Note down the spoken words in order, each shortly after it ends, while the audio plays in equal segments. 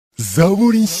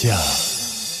zaburi nshya.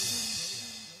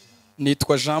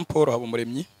 Nitwa J.Paul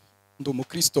Habumuremyi, ndi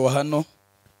umukristo wa hano.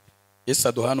 Yesu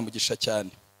aduhana umugisha cyane.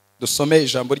 Dusome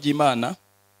ijambo ry'Imana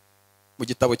mu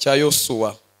gitabo cya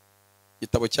Yosuwa.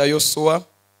 Igitabo cya Yosuwa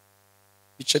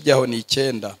bice byaho ni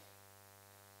 9.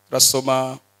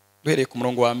 Turasoma duhereye ku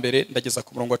murongo wa mbere ndageza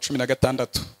ku murongo wa 16.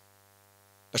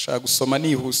 Ndashaka gusoma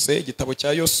nihuse igitabo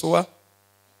cya Yosuwa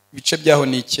bice byaho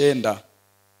ni 9.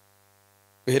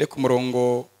 Duhere ku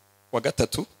murongo wa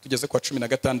 3 tugeze kwa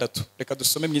 16. Reka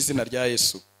dusome mu izina rya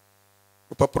Yesu.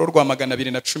 Urupapuro rwa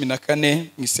 214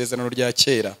 mu isezerano rya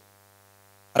kera.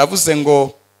 Aravuze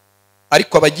ngo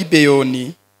ariko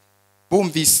abagibeyoni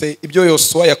bumvise ibyo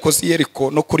Yosuwa yakoze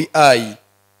Yeriko no kuri Ayi,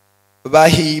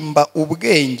 bahimba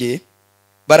ubwenge,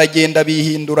 baragenda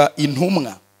bihindura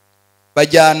intumwa,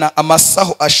 bajyana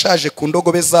amasaho ashaje ku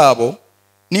ndogobe zabo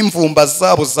n'imvumba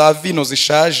zabo za vino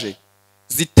zishaje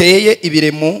ziteye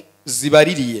ibiremu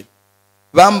zibaririye,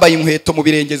 bambaye inkweto mu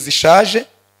birenge zishaje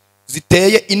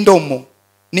ziteye indomo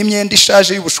n'imyenda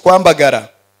ishaje y'ubushwambagara,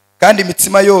 kandi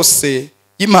imitsima yose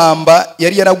y'impamba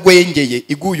yari yaragwengeye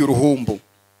iguye uruhumbu.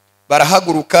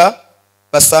 Barahaguruka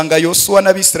basanga Yosuwa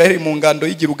n'Abisirayeli mu ngando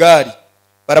y'Igirugari,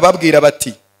 barababwira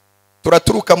bati,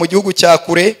 turaturuka mu gihugu cya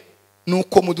kure,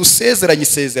 nuko mudusezeranye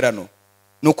isezerano.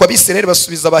 Nuko Abisirayeli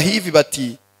basubiza Abahivi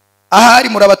bati, ahari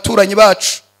muri abaturanyi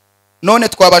bacu, none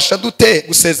twabasha dute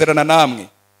gusezerana namwe?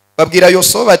 Babwira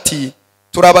Yosuwa bati,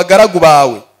 turabagaragu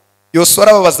bawe. Yosuwa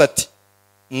arababaza ati,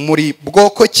 muri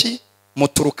bwoko ki,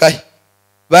 muturuka he?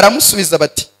 Baramusubiza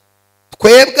bati,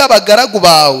 twebwe abagaragu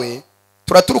bawe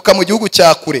turaturuka mu gihugu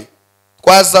cya kure,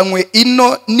 twazanywe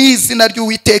ino n'izina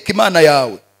ry'Uwiteka Imana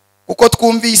yawe, kuko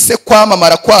twumvise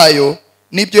kwamamara kwayo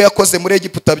n'ibyo yakoze muri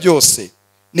Egiputa byose,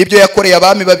 n'ibyo yakoreye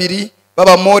abami babiri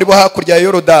b'Abamori bo hakurya ya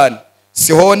Yorodani,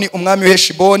 Sihoni umwami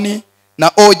w'Heshiboni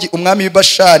na Ogi umwami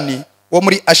w'Ibashani wo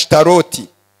muri Ashitaroti.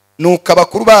 Nuko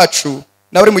abakuru bacu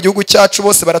n'abari mu gihugu cyacu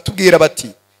bose baratubwira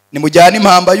bati, nimujyane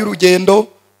impamba y'urugendo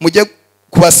mujye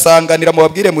kubasanganira,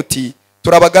 mubabwire muti,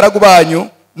 turabagaragu banyu,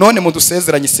 none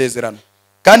mudusezeranye isezerano.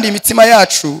 Kandi imitsima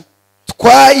yacu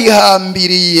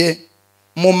twayihambiriye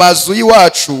mu mazu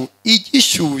y'iwacu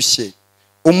igishyushye,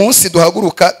 umunsi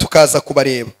duhaguruka tukaza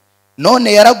kubareba,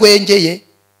 none yaragwengeye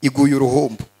iguye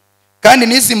uruhumbu. Kandi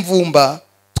n'izi mvumba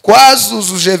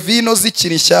twazuzuje vino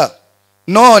zikiri nshya,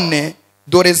 none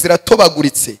dore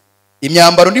ziratobaguritse,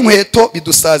 imyambaro n'inkweto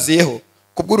bidusaziyeho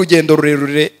kubw'urugendo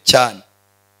rurerure cyane.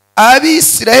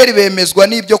 Abisirayeli bemezwa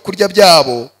n'ibyo kurya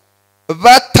byabo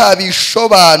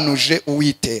batabishobanuje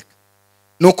Uwiteka.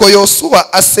 Nuko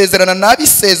Yosuwa asezerana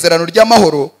n'abisezerano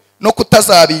ry'amahoro no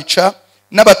kutazabica,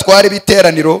 n'abatware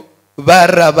b'iteraniro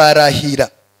barabarahira.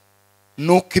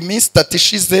 Nuko iminsi 3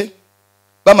 ishize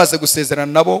bamaze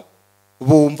gusezerana nabo,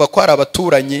 bumva ko ari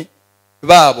abaturanyi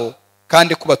babo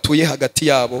kandi ko batuye hagati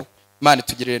yabo. Imana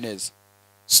itugirire neza.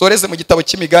 Soreze mu gitabo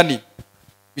cy'Imigani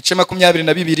bice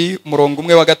 22 umurongo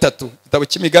 1 Igitabo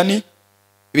cy'Imigani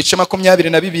ibice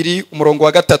 22 umurongo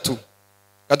wa 3.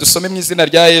 Kadusome mu izina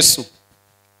rya Yesu.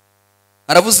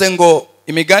 Aravuze ngo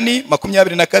Imigani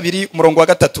 22 umurongo wa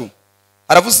 3.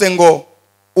 Aravuze ngo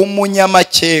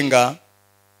umunyamakenga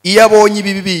iyo abonye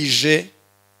ibibi bije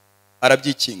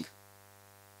arabyikinga.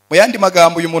 Mu yandi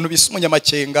magambo, uyu muntu bise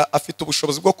umunyamakenga afite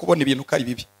ubushobozi bwo kubona ibintu kari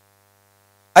bibi,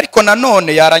 ariko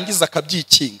nanone yarangiza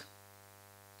akabyikinga.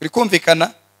 Turi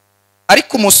kumvikana?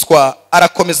 Ariko umuswa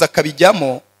arakomeza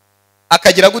akabijyamo,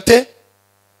 akagira gute?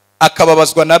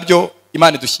 Akababazwa nabyo.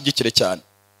 Imana idushyigikire cyane.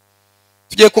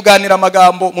 Tugiye kuganira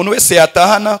amagambo umuntu wese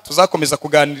yatahana, tuzakomeza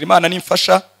kuganira. Imana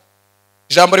nimfasha.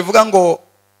 Ijambo rivuga ngo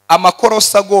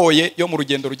amakorosi agoye yo mu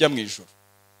rugendo rujya mu ijuru.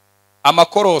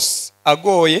 Amakorosi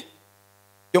agoye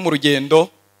yo mu rugendo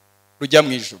rujya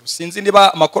mu ijuru. Sinzi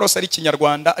niba amakorosi ari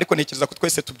Kinyarwanda, ariko ntekereza ko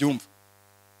twese tubyumva.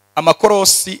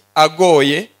 Amakorosi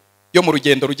agoye yo mu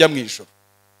rugendo rujya mu ijuru.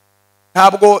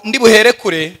 Ntabwo ndi buhere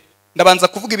kure, ndabanza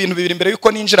kuvuga ibintu bibiri mbere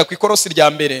yuko ninjira ku ikorosi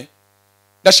rya mbere.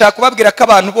 Ndashaka kubabwira ko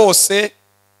abantu bose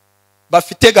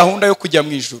bafite gahunda yo kujya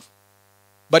mu ijuru,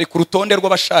 bari ku rutonde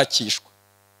rw'abashakishwa.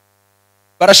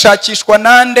 Barashakishwa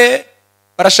nande?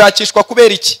 Barashakishwa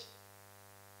kubera iki?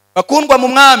 Bakundwa mu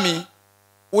mwami,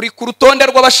 uri ku rutonde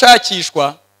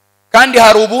rw'abashakishwa, kandi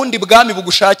hari ubundi bwami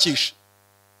bugushakisha.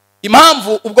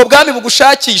 Impamvu ubwo bwami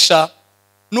bugushakisha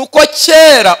nuko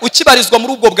kera ukibarizwa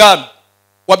muri ubwo bwami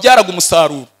wabyaraga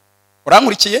umusaruro.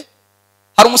 Urankurikiye?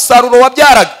 Hari umusaruro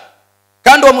wabyaraga,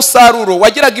 kandi uwo musaruro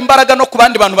wagiraga imbaraga no ku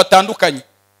bandi bantu batandukanye.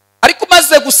 Ariko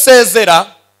umaze gusezera,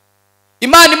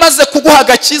 Imana imaze kuguha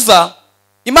agakiza,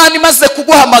 Imana imaze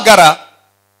kuguhamagara,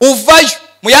 uvayo.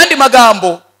 Mu yandi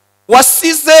magambo,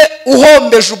 wasize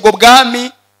uhombeje ubwo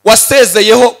bwami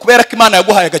wasezeyeho kubera ko Imana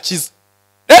yaguhaye agakiza.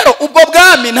 rero ubwo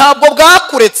bwami ntabwo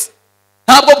bwakuretse,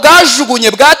 ntabwo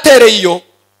bwajugunye, bwatereye iyo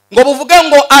ngo buvuge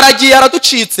ngo aragiye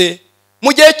araducitse.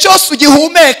 Mu gihe cyose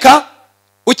ugihumeka,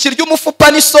 ukirya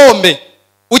umufupa n'isombe,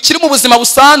 ukiri mu buzima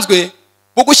busanzwe,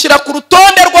 bugushyira ku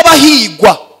rutonde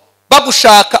rw'abahigwa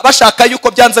bagushaka, bashaka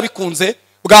yuko byanza bikunze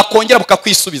bwakongera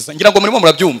bukakwisubiza. Ngira ngo murimo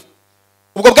murabyumva.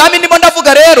 Ubwo bwami ndimo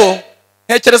ndavuga rero,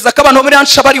 ntekereza ko abantu bo muri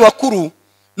ansha bari wakuru,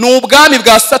 ni ubwami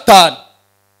bwa Satani.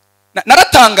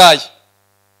 Naratangaye,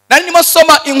 nari ndimo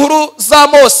soma inkuru za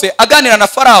Mose aganira na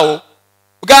Farawo.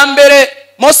 Bwa mbere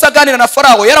Mose aganira na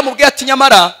Farawo yaramubwiye ati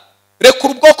nyamara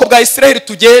rekura ubwoko bwa Isiraheli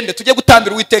tugende tujye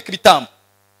gutambira Uwiteka ibitambo.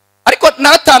 Ariko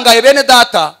naratangaye bene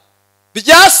data,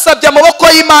 byasabye amaboko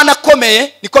y'Imana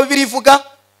akomeye, niko Bibiliya ivuga,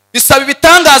 bisaba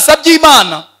ibitangaza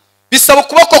by'Imana, bisaba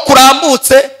ukuboko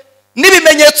kurambutse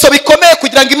n'ibimenyetso bikomeye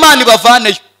kugira ngo Imana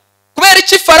ibavaneyo. Kubera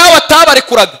iki Farawo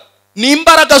atabarekuraga? Ni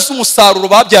imbaraga z'umusaruro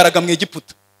babyaraga mu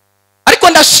Egiputa. Ariko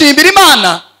ndashimira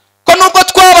Imana ko nubwo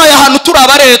twabaye ahantu turi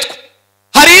abaretwa,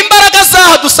 hari imbaraga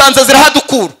zaha dusanze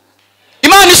zirahadukura.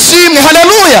 Imana ishimwe,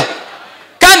 haleluya.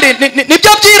 Kandi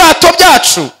nibyo byirato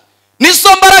byacu,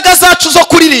 nizo mbaraga zacu zo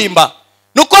kuririmba.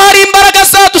 Nuko hari imbaraga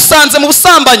zadusanze mu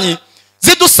busambanyi,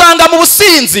 zidusanga mu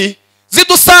businzi,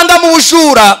 zidusanga mu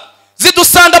bujura,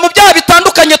 zidusanga mu byaha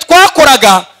bitandukanye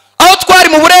twakoraga, aho twari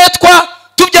mu buretwa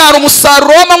tubyara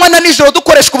umusaruro w'amanywa na nijoro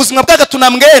dukoreshwa ubuzima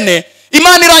bw'agatunamwene.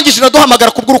 Imana irangije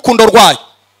iraduhamagara kubw'urukundo rwayo.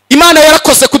 Imana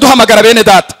yarakoze kuduhamagara bene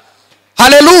data,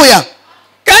 haleluya.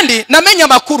 Kandi namenye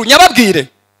amakuru, nyababwire,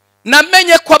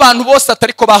 namenye ko abantu bose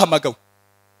atari ko bahamagawe.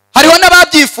 Hariho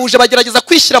n'ababyifuje bagerageza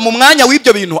kwishyira mu mwanya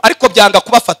w'ibyo bintu, ariko byanga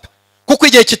kubafata kuko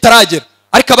igihe kitaragera.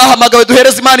 Ariko abahamagawe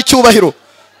duhereza Imana icyubahiro.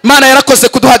 Imana yarakoze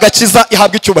kuduha agakiza,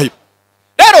 ihabwa icyubahiro.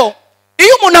 Rero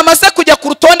iyo umuntu amaze kujya ku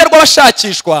rutonde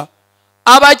rw'abashakishwa,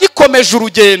 aba agikomeje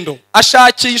urugendo,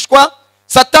 ashakishwa,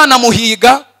 Satani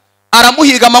amuhiga,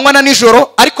 aramuhiga amanywa na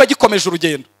nijoro, ariko agikomeje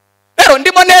urugendo. Rero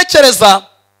ndimo ntekereza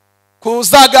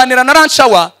kuzaganira na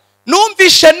Ranshawa,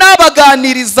 numvishe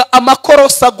nabaganiriza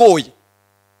amakorosi agoye.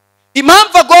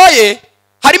 Impamvu agoye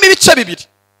harimo ibice bibiri.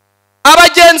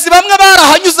 Abagenzi bamwe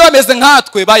barahanyuze bameze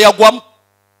nkatwe bayagwamo,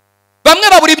 bamwe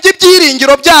babura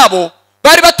iby'ibyiringiro byabo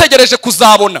bari bategereje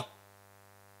kuzabona.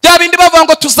 Bya bindi bavuga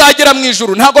ngo tuzagera mu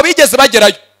ijuru, ntabwo bigeze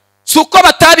bagerayo. Si uko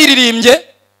batabiririmbye,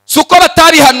 si uko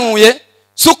batabihanuye,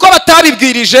 si uko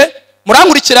batabibwirije,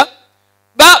 murankurikira,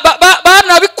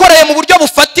 banabikoreye mu buryo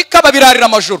bufatika, babirarira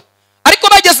amajoro. Ariko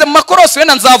bageze mu makorosi,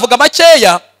 wenda nzavuga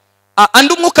makeya,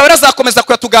 andi umwuka wera azakomeza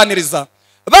kuyatuganiriza.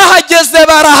 Bahageze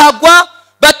barahagwa,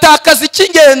 batakaza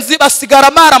icy'ingenzi, basigara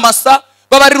amaramasa,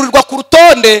 babaririrwa ku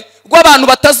rutonde rw'abantu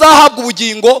batazahabwa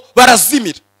ubugingo,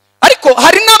 barazimira. Ariko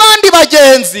hari n'abandi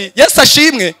bagenzi, Yesu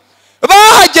ashimwe,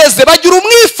 bahageze bagira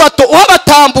umwifato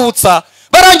uhabatambutsa,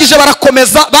 barangije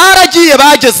barakomeza, baragiye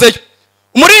bagezeyo.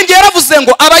 Umuririmbyi yaravuze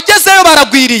ngo abagezeyo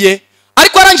baragwiriye,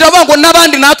 ariko arangije avuga ngo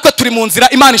n'abandi natwe turi mu nzira.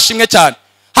 Imana ishimwe cyane.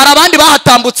 Hari abandi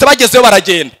bahatambutse bagezeyo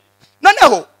baragenda.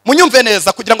 Noneho munyumve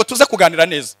neza kugira ngo tuze kuganira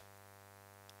neza.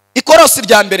 Ikorosi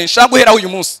rya mbere nshaka guheraho uyu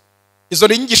munsi, izo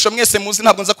ni inyigisho mwese muzi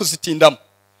ntabwo nza kuzitindamo.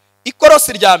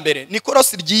 Ikorosi rya mbere ni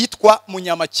ikorosi ryitwa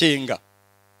Munyamakenga.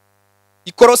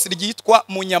 Ikorosi ryitwa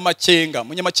Munyamakenga.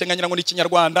 Munyamakenga ngira ngo ni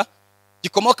Ikinyarwanda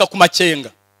gikomoka ku makenga.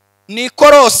 Ni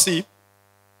ikorosi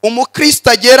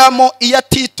umukristo ageramo iyo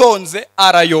atitonze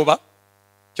arayoba.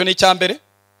 Cyo ni icya mbere.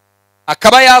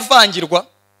 Akaba yavangirwa,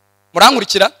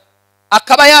 murankurikira,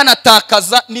 akaba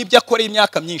yanatakaza n'ibyo akoreye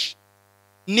imyaka myinshi.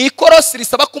 Ni ikorosi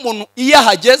risaba ko umuntu iyo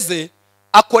ahageze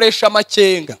akoresha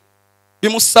amakenga,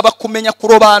 bimusaba kumenya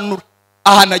kurobanura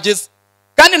ahantu ageze.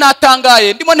 Kandi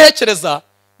natangaye ndimo ntekereza,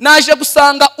 naje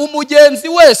gusanga umugenzi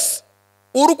wese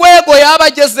urwego yaba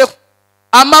agezeho,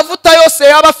 amavuta yose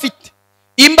yaba afite,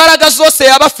 imbaraga zose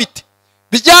yaba afite,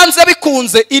 byanze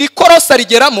bikunze iri korosi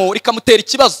rigeramo rikamutera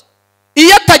ikibazo.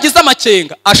 Iyo atagize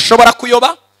amakenga ashobora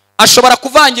kuyoba, ashobora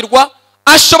kuvangirwa,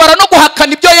 ashobora no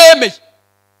guhakana ibyo yemeye.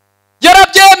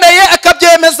 Yarabyemeye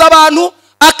akabyemeza abantu,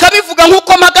 akabivuga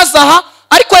nk'uko mpagaze aha,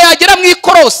 ariko yagera mu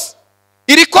ikorosi,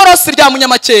 iri korosi rya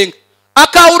Munyamakenga,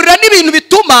 akahurira n'ibintu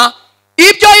bituma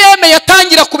ibyo yemeye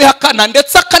atangira kubihakana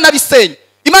ndetse akanabisenya.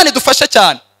 Imana idufashe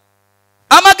cyane.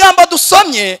 Amagambo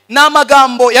dusomye ni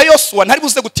amagambo ya Yosuwa, ntari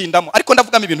buze gutindamo, ariko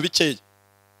ndavugamo ibintu bikeya.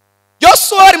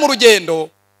 Yosuwa ari mu rugendo,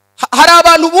 hari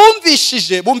abantu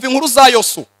bumva inkuru za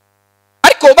Yosuwa,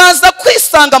 ariko baza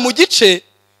kwisanga mu gice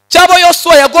cyabo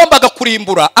Yosuwa yagombaga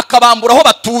kurimbura, akabambura aho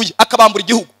batuye, akabambura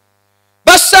igihugu.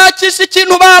 Bashakisha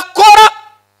ikintu bakora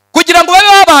kugira ngo babe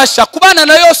babasha kubana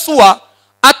na Yosuwa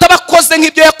atabakoze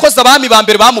nk'ibyo yakoze abami ba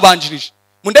mbere bamubanjirije.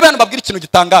 Mundebe hano babwira ikintu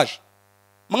gitangaje.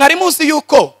 Mwari muzi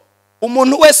yuko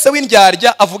umuntu wese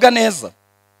w'indyarya avuga neza?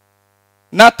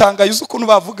 natanga yuzu ukuntu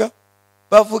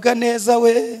bavuga neza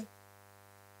we.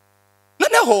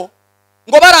 Noneho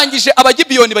ngo barangije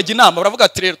abagibiyoni bajya inama baravuga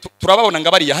ati rero turababona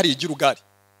ngo bariya hari igirugari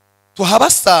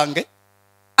tuhabasange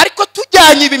ariko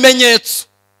tujyanye ibimenyetso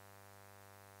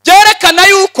byerekana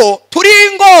yuko turi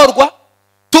ingorwa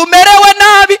tumerewe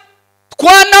nabi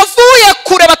twanavuye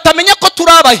kure batamenya ko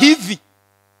turi abahivi.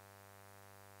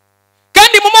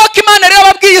 Kandi mu moko Imana rero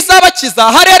ababwiye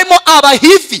izabakiza hari harimo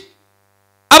abahivi.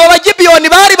 Aba bagibiyoni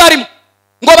bari barimo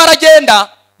ngo baragenda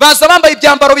baza bambaye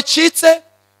ibyambaro bicitse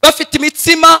bafite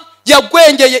imitsima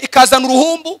yagwengeye ikazana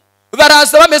uruhumbu,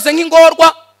 baraza bameze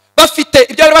nk'ingorwa bafite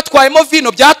ibyo bari batwayemo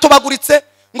vino byatobaguritse.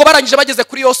 Ngo barangije bageze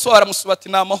kuri Yosuwa baramusuba ati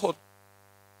n'amahoro.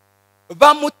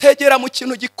 Bamutegera mu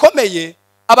kintu gikomeye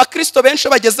abakristo benshi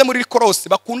bageze muri ikorosi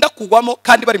bakunda kugwamo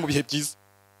kandi bari mu bihe byiza.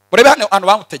 Murebe hano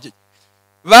bamutegeye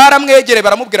baramwegere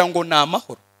baramubwira ngo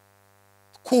n'amahoro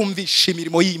kumvisha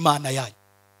imirimo y'Imana yayo,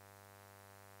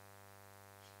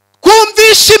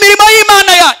 kumvisha imirimo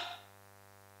y'Imana yayo,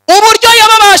 uburyo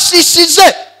yababashishije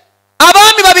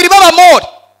abami babiri b'Abamori,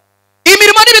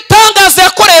 imirimo n'ibitangaza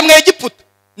yakoreye mu Egiputa.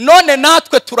 None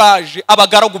natwe turaje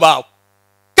abagaragu bawe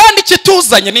kandi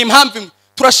kituzanye ni impamvu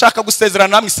turashaka gusezerana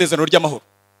namwe isezerano ry'amahoro,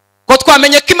 ko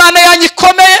twamenye ko Imana yanyu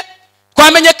ikomeye,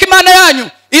 twamenye ko Imana yanyu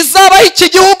izabaho iki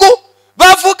gihugu.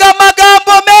 Bavuga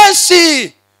amagambo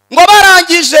menshi ngo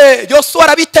barangije Yosuwa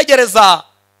arabitegereza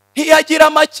ntiyagira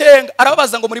amakenga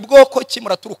arababaza ngo muri bwoko ki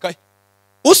muraturuka he?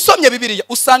 Usomye Bibiliya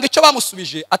usanga icyo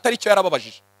bamusubije atari cyo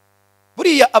yarababajije.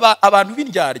 Buriya abantu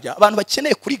b'indyarya, abantu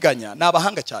bakeneye kuriganya ni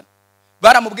abahanga cyane.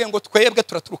 Baramubwiye ngo twebwe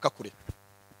turaturuka kure,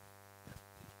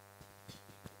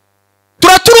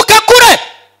 turaturuka kure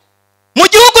mu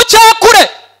gihugu cya kure.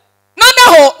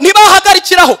 Noneho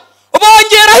ntibahagarikiraho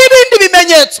bongeraho ibindi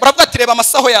bimenyetso. Baravuga ati reba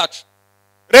amasaho yacu,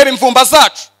 reba imvumba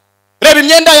zacu, reba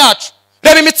imyenda yacu,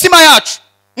 reba imitsima yacu.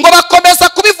 Ngo bakomeza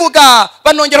kubivuga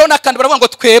banongeraho n'akandi baravuga ngo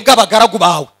twebwe abagaragu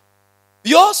bawe.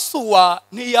 Yosuwa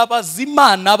ntiyabaza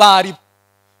Imana bari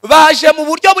baje mu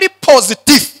buryo buri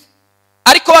positif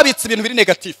ariko babitse ibintu biri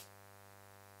negatif.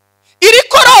 Iri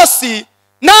korosi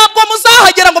ntabwo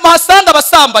muzahagera ngo muhasanga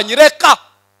abasambanyi, reka.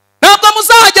 Ntabwo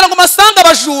muzahagera ngo muhasanga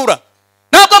abajura,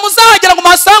 ntabwo muzahagera ngo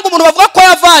muhasanga umuntu bavuga ko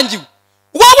yavangiwe.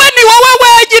 Wowe ni wowe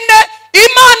wenyine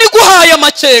Imana iguhaye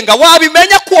amakenga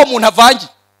wabimenya ko uwo muntu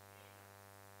avangiye.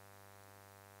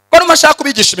 Bari mashaka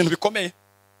kubigisha ibintu bikomeye.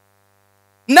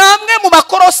 Namwe mu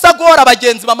makorosi agora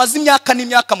abagenzi bamaze imyaka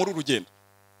n'imyaka muri urugendo.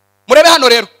 Murebe hano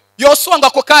rero Yosuwa ngo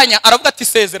ako kanya aravuga ati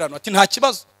sezerano, ati nta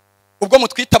kibazo ubwo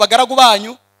mutwita abagaragu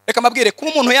banyu, reka mabwire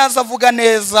kuba umuntu yaza avuga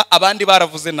neza abandi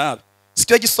baravuze nabi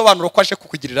sicyo gisobanuro ko aje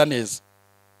kukugirira neza.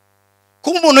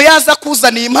 Kuba umuntu yaza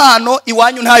kuzana impano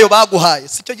iwanyu ntayo baguhaye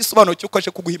sicyo gisobanuro cy'uko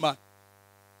aje kuguha impano.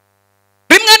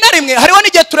 Rimwe na rimwe hariho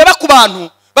n'igihe tureba ku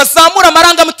bantu bazamura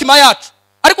amarangamutima yacu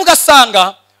ariko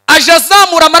ugasanga aje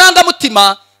azamura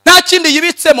amarangamutima nta kindi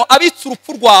yibitsemo, abitse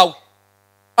urupfu rwawe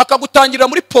akagutangirira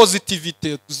muri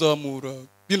positivite, kuzamura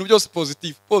ibintu byose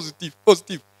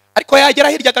positive. Ariko yagera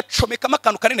hirya agacomekamo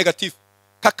akantu kari negative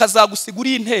kakazagusiga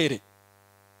uri intere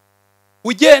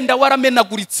ugenda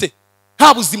waramenaguritse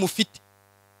nta buzima ufite.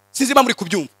 Sinzi ba muri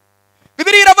kubyumva.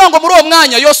 Bibiliya iravuga ngo muri uwo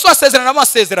mwanya Yosuwa asezerana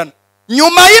n'amasezerano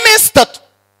nyuma y'iminsi 3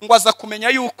 ngo aza kumenya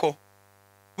yuko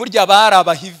burya bari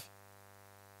abahivi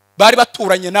bari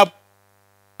baturanye nabo.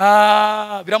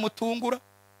 Biramutungura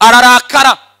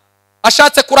ararakara,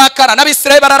 ashatse kurakara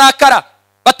n'Abisirayeli bararakara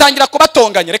batangira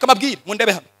kubatonganya. Reka mabwire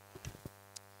mundebe hano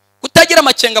kutagira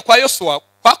amakenga kwa Yosuwa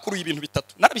kwakuruye ibintu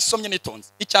bitatu narabisomye nitonze.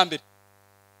 Icyambere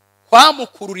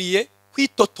kwamukururiye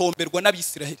kwitotomberwa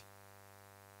n'Abisirayeli.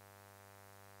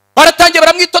 Baratangiye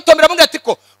baramwitotombera bamwe ati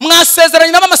ko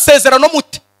mwasezeranye n'amasezerano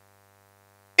mute.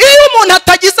 Iyo umuntu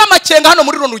atagize amakenga hano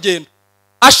muri runo rugendo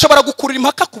ashobora gukurura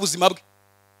impaka ku buzima bwe,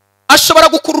 ashobora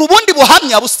gukurura ubundi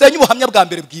buhamya busenya ubuhamya bwa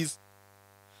mbere bwiza,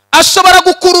 ashobora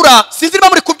gukurura sinzirimo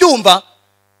muri kubyumva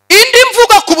indi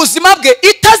mvuga ku buzima bwe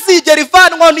itazigera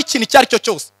ivanwaho n'ikintu cyari cyo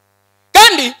cyose.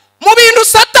 Kandi mu bintu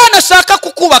Satani ashaka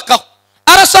kukubakaho,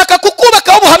 arashaka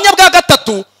kukubakaho ubuhamya bwa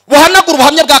gatatu buhanagura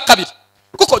ubuhamya bwa kabiri.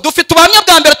 Kuko dufite ubuhamya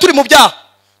bwa mbere turi mu byaha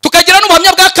tukagira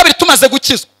n'ubuhamya bwa kabiri tumaze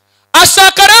gukizwa.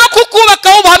 Ashaka rero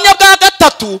kukubakaho ubuhamya bwa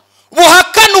gatatu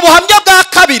buhakana ubuhamya bwa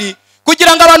kabiri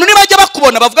kugira ngo abantu nibajya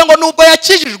bakubona bavuga ngo nubwo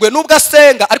yakijijwe nubwo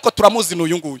asenga ariko turamuzi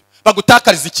n'uyu nguyu,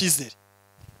 bagutakariza icyizere.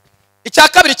 Icya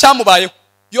kabiri cyamubayeho,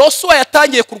 Yosuwa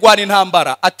yatangiye kurwana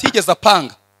intambara atigeze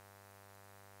apanga.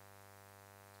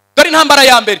 Dore intambara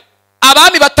ya mbere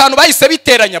abami 5 bahise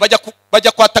biteranya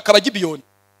bajya kwataka abagibiyoni.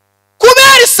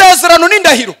 Kubera isezerano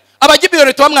n'indahiro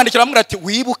abagibiyoni tubamwandikira bamwe ati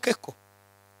wibuke ko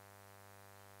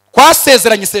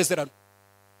twasezeranye isezerano,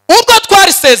 ubwo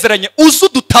twari sezeranye uzu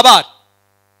dutabara.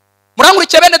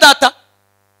 Murangurikiye bene data?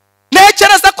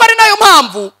 Ntekereza ko ari nayo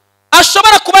mpamvu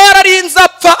ashobora kuba yararinze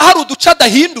apfa hari uduca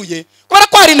dahinduye, kubera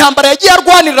ko hari intambara yagiye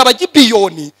arwanirira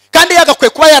abagibiyoni kandi yagakwiye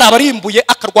kuba yarabarimbuye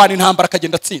akarwana intambara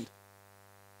akagenda atsinda.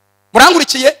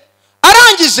 Murangurikiye?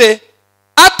 Arangije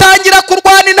atangira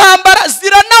kurwana intambara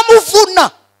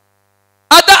ziranamuvuna,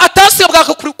 atasibwa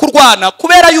kurwana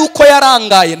kubera yuko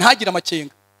yarangaye ntagira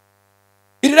amakenga.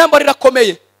 Iri rambo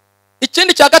rirakomeye.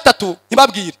 Ikindi cya gatatu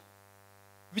ntibabwire,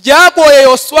 byagoye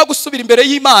Yosuwa gusubira imbere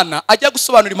y'Imana ajya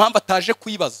gusobanura impamvu ataje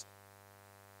kuyibaza.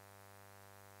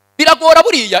 Biragora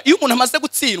buriya iyo umuntu amaze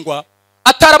gutsindwa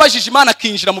atarabajije Imana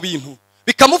akinjira mu bintu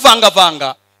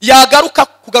bikamuvangavanga,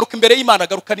 kugaruka imbere y'Imana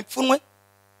agaruka n'ipfunwe,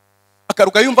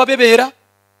 akaruka yumva bebera,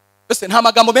 bese nta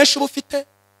magambo menshi uba ufite,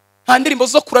 nta ndirimbo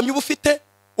zo kuramya uba ufite,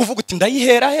 uvuga uti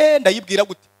ndayihera he, ndayibwira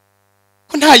gute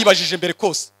ko ntayibajije mbere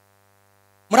kose.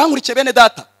 Murangurikiye bene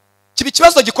data? Kiba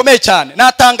ikibazo gikomeye cyane.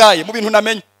 Natangaye mu bintu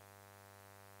namenye.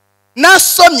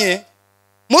 Nasomye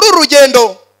muri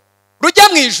urugendo rujya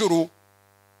mu ijuru,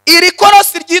 iri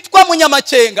korosi ryitwa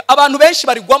Munyamakenga abantu benshi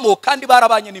barigwamo kandi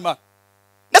barabanye n'Imana.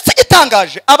 Ndetse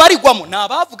gitangaje abarigwamo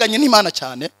nabavuganye n'Imana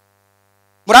cyane.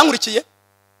 Murangurikiye?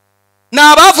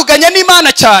 Nabavuganye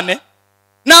n'Imana cyane,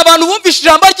 nabantu bumvise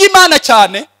ijambo ry'Imana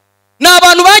cyane,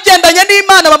 nabantu bagendanye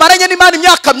n'Imana bamaranye n'Imana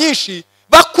imyaka myinshi,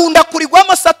 bakunda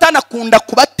kurigwamo. Satani akunda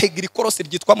kubatega iri korosi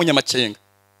ryitwa Munyamakenga.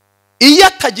 Iyo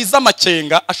atagize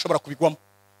amakenga ashobora kubigwamo,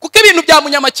 kuko ibintu bya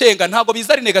Munyamakenga ntabwo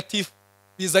biza ari negative,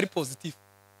 biza ari positive.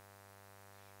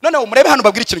 Noneho murebe hano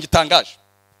babwira ikintu gitangaje.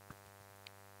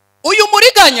 Uyu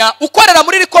muriganya ukorera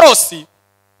muri iri korosi,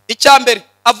 icya mbere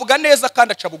avuga neza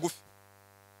kandi aca bugufi.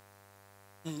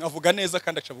 Avuga neza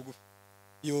kandi aca bugufi.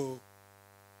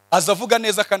 Azavuga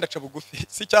neza kandi aca bugufi,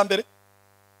 si icya mbere.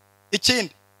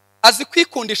 Ikindi, azi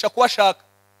kwikundisha kuba ashaka.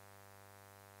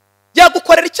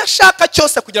 Yagukorera icyo ashaka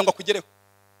cyose kugira ngo akugereho.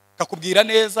 Akakubwira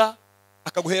neza,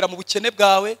 akaguhera mu bukene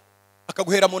bwawe,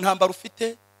 akaguhera mu ntambara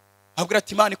ufite, abwira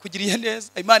ati Imana ikugiriye neza,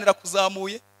 Imana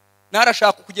irakuzamuye,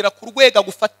 narashaka kugera ku rwego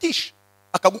agufatisha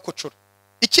akagukocora.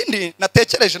 Ikindi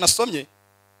natekereje nasomye,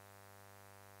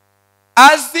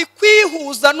 azi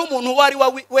kwihuza n'umuntu wari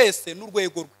wese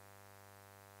n'urwego rwe.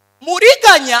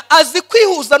 Muriganya azi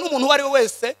kwihuza n'umuntu wari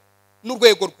wese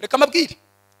n'urwego rwe. Reka mabwire,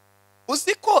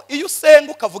 uzi ko iyo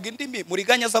usenga ukavuga indimi,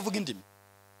 muriganya azavuga indimi.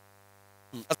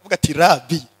 Azavuga ati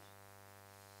Rabi.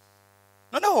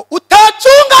 Noneho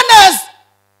utacunga neza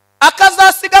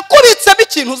akazasiga kubitsemo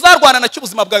ikintu uzarwana na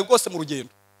cy'ubuzima bwawe bwose mu rugendo.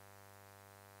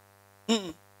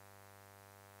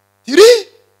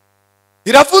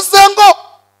 Iravuze ngo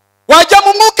wajya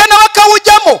mu mwuka nawe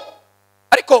akawujyamo.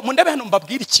 Ariko mundebe hano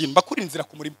mbabwira ikintu, bakuri inzira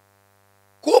ku murimo.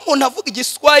 Kuba umuntu avuga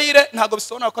igiswahili ntabwo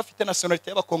bisobanura ko afite nationality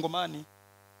y'abakongomani.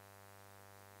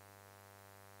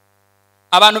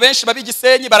 Abantu benshi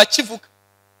babigisenyi barakivuga,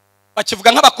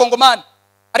 bakivuga nk'abakongomani,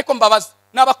 ariko mbabaza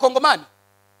n'abakongomani.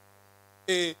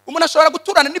 Umuntu ashobora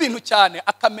guturana n'ibintu cyane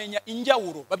akamenya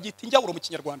injyawuro, babyita injyawuro mu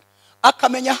Kinyarwanda,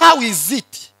 akamenya how is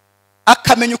it,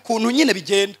 akamenya ukuntu nyine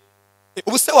bigenda.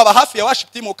 Ubu se waba hafi ya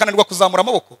worship team ukananirwa kuzamura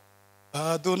amaboko?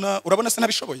 Adona, urabona se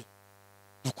nabishoboye?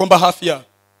 Nuko mba hafi ya.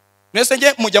 Nese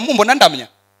nge mujya mumbona ndamya.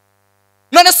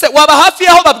 None se waba hafi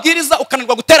yaho babwiriza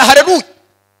ukananirwa gutera haleluya?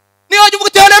 Niyo uvuga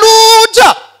uti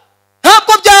haleluya,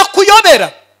 ntabwo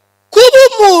byakuyobera. Kuba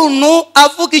umuntu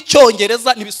avuga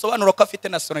icyongereza ntibisobanura ko afite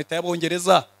nationality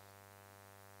y'abongereza.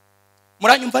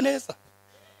 Muranyumva neza?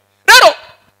 Rero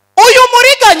uyu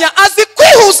muriganya azi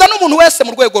kwihuza n'umuntu wese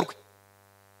mu rwego rwe.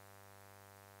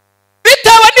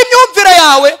 Bitewe n'imyumvire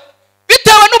yawe,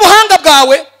 bitewe n'ubuhanga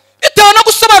bwawe, bitewe no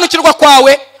gusobanukirwa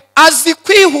kwawe, azi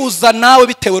kwihuza nawe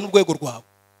bitewe n'urwego rwawe.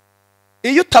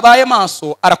 Iyo utabaye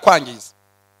maso arakwangiza.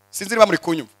 Sinzi niba muri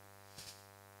kunyumva.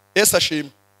 Yesu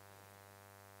ashimwe.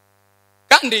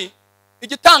 Kandi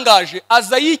igitangaje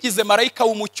aza yigize marayika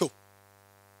w'umucyo.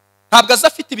 Ntabwo aza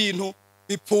afite ibintu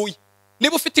bipfuye.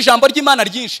 Niba ufite ijambo ry'Imana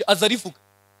ryinshi aza rivuga,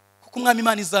 kuko umwami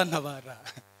Imana izantabara,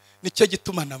 nicyo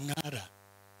gituma namwara.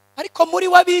 Ariko muri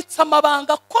wabitsa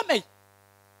amabanga akomeye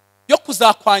yo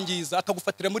kuzakwangiza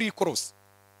akagufatira muri iri korosi.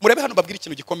 Murebe hano babwira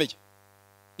ikintu gikomeye,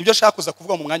 nibyo shaka kuza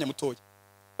kuvuga mu mwanya mutoya.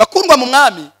 Bakundwa mu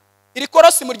mwami, iri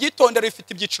korosi mu ryitondero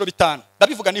rifite ibyiciro bitanu.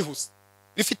 Ndabivuga nihuse.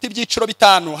 Rifite ibyiciro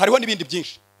bitanu, hariho n'ibindi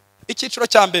byinshi. Icyiciro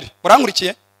cya mbere,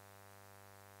 murankurikiye,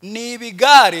 ni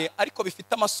ibigare ariko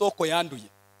bifite amasoko yanduye.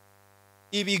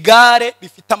 Ibigare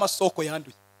bifite amasoko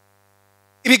yanduye.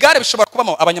 Ibigare bishobora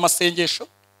kubamo abanyamasengesho,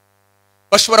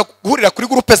 bashobora guhurira kuri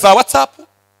groupe za WhatsApp,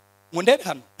 mundebe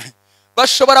hano.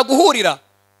 Bashobora guhurira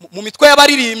mu mitwe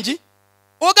y'abaririmbyi,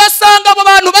 ugasanga abo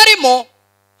bantu barimo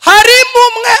harimo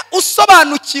umwe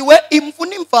usobanukiwe imvu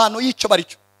n'imvano y'icyo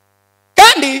baricyo.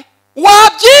 Kandi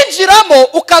wabyinjiramo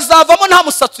ukazavamo nta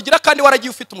musatsi ugira kandi waragiye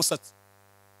ufite umusatsi.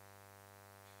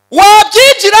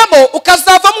 Wabyinjiramo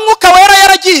ukazavamo umwuka wera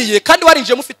yaragiye kandi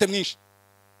warinjiyemo ufite mwinshi.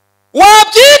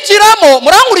 Wabyinjiramo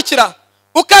murankurikira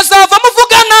ukazavamo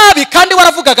uvuga nabi kandi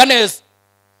waravugaga neza.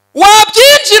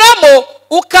 Wabyinjiramo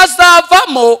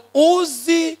ukazavamo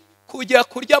uzi kujya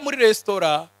kurya muri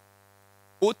resitora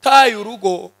utaye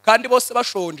urugo kandi bose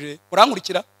bashonje,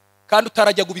 murankurikira, kandi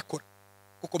utarajya gubikora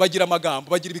kuko bagira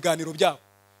amagambo, bagira ibiganiro byabo.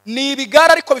 Ni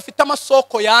ibigara ariko bifite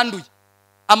amasoko yanduye,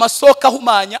 amasoko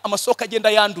ahumanya, amasoko agenda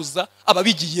yanduza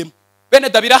ababigiyemo. Bene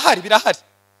da birahari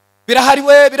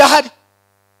birahari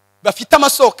bafite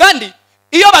amasoko, kandi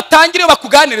iyo batangira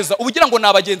bakuganiriza ubugira ngo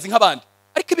nabagenzi nk'abandi.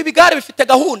 Ariko ibi bigare bifite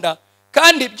gahunda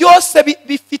kandi byose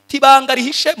bifite ibanga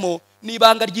rihishemo, ni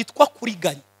ibanga ryitwa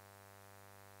kuriganya.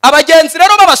 Abagenzi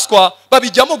rero babaswa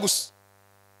babijyamo gusa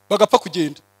bagapfa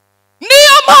kugenda.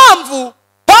 Niyo mpamvu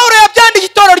Paulo yabyandiye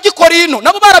itorero ry'Ikorinto,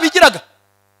 nabo barabigiraga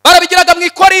mu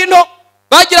Ikorinto,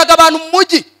 bagiraga abantu mu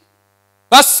mujyi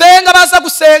basenga, baza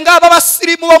gusenga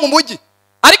b'abasirimu bo mu mujyi,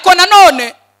 ariko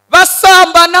nanone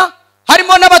basambana,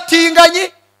 harimo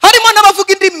n'abatinganyi, harimo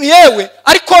n'abavuga indimi yewe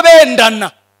ariko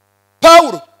bendana.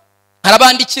 Paulo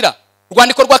arabandikira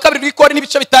urwandiko rwa 2 rw'Ikorinto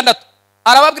ibice 6,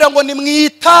 arababwira ngo ni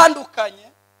mwitandukanye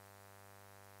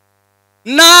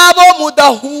nabo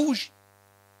mudahuje.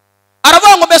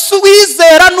 Aravuga ngo mbese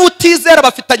uwizera n'utizera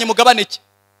bafitanye mugabane ki?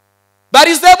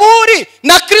 Barizeburi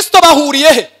na Kristo bahuriye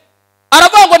he?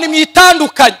 Aravuga ngo ni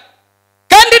mwitandukanye.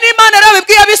 Kandi n'Imana rero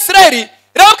ibwiye Abisirayeli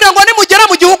irababwira ngo nimugera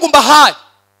mu gihugu mbahaye,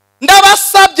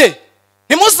 ndabasabye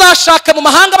ntimuzashake mu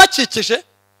mahanga bakikije,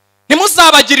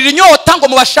 ntimuzabagirira inyota ngo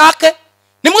mubashake,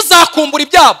 ntimuzakumbura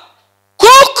ibyabo,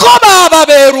 kuko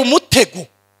bababera umutego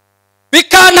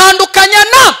bikantandukanya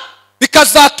na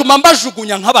bikazatuma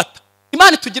mbajugunya nk'abata.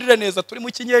 Imana itugirire neza, turi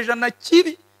mu kinyejana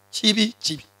kibi.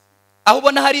 Aho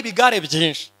ubona hari ibigare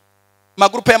byinshi,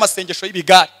 amagurupe y'amasengesho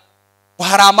y'ibigare,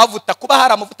 hari amavuta. Kuba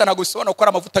hari amavuta ntabwo bisobanura ko ari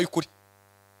amavuta y'ukuri.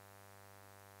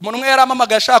 Umuntu umwe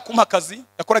yaramamaga ashaka kumpa akazi,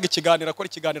 yakoraga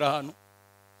ikiganiro ahantu,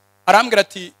 arambwira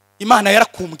ati Imana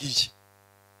yarakumbwiye,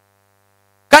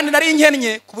 kandi nari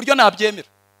nkennye ku buryo nabyemera.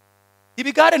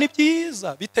 Ibigare ni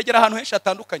byiza, bitegera ahantu henshi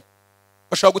hatandukanye.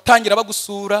 Bashobora gutangira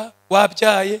bagusura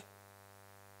wabyaye,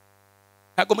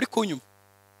 ntabwo muri kunyumva.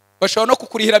 Bashobora no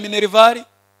kukurihira minervari,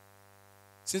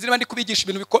 sinzi niba ndi kubigisha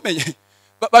ibintu bikomeye.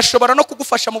 Bashobora no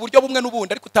kugufasha mu buryo bumwe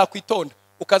n'ubundi, ariko utakwitonda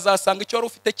ukazasanga icyo wari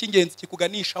ufite cy'ingenzi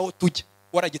kikuganisha aho tujya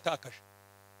waragitakaje.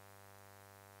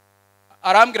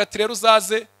 Arambwira ati rero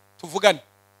uzaze tuvugane.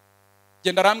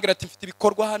 Genda arambwira ati mfite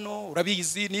ibikorwa hano,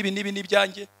 urabizi nibi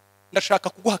n'ibyanjye, ndashaka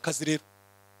kuguha akazi rero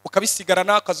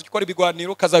ukabisigarana, akazi ukora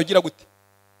ibigwaniro kazagira gute.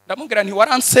 Ndamubwira nti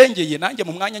waransengeye, nanjye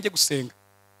mu mwanya nge gusenga.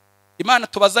 Imana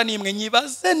tubaza nimwe,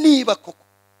 nyibaze niba koko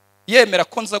yemera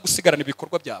ko nza gusigarana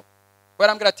ibikorwa byabo.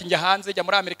 Barambwira ati njya hanze, njya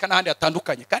muri Amerika n'ahandi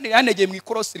hatandukanye, kandi yanegeye mu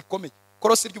ikorosi rikomeye,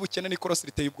 ikorosi ry'ubukene n'ikorosi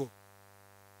riteye ubwoba.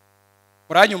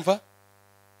 Muranyumva?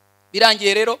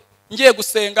 Birangiye rero ngiye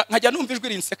gusenga, nkajya numva ijwi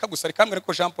rinseka gusa, rikambwira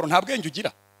ko Jean Paul nta bwenge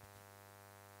ugira.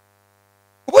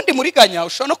 Ubundi muriganya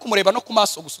ushobora no kumureba no ku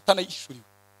maso gusa utanayishuriwe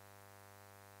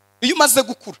iyo umaze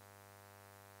gukura.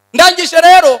 Ndangije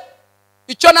rero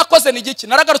icyo nakoze ni giki,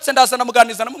 naragarutse ndazana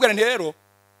muganiza, namubwira nti rero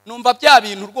numva bya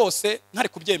bintu rwose ntari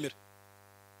kubyemera.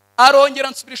 Arongera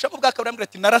nsubirisha mu bwaka, barambwira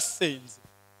ati narasenze,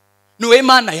 niwe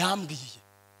Imana yambwiye,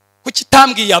 kuki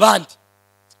itambwiye abandi?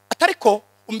 Atariko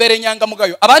umbere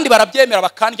nyangamugayo, abandi barabyemera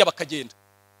bakandya bakagenda.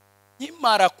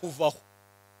 Nkimara kuvaho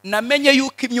namenye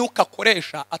yuko imyuka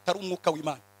akoresha atari umwuka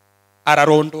w'Imana.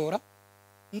 Ararondora,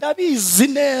 ndabizi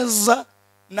neza,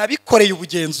 nabikoreye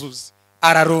ubugenzuzi.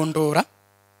 Ararondora,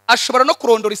 ashobora no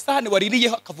kurondora isahani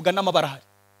waririyeho akavuga n'amabara ahari.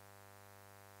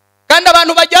 Kandi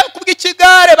abantu bajya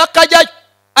kubw'ikigare bakajyayo,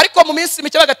 ariko mu minsi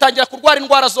mike bagatangira kurwara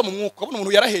indwara zo mu mwuka. Ubona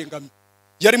umuntu yarahengamye,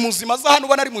 yari muzima za hano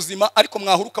ubona ari muzima, ariko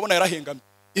mwahura ukabona yarahengamye,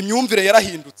 imyumvire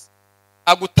yarahindutse.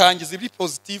 Agutangiza ibi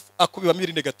positive akubibamo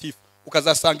ibiri negative,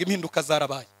 ukazasanga impinduka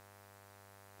zarabaye.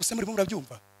 Use muri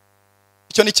murabyumva?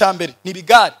 Icyo ni cyambere, ni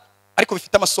bigare ariko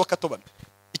bifite amasoko atobana.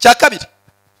 Icya kabiri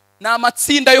ni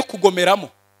amatsinda yo kugomeramo.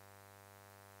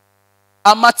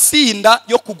 Amatsinda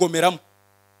yo kugomeramo.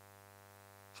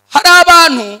 Hari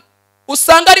abantu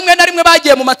usanga rimwe na rimwe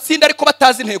bagiye mu matsinda ariko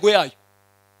batazi intego yayo.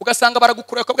 Ugasanga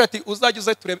baragukurura akabwira ati uzajye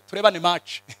uze turebane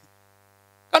match.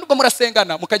 Kandi ubwo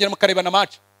murasengana mukagera mukarebana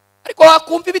match, ariko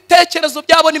wakumva ibitekerezo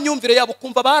byabo n'imyumvire yabo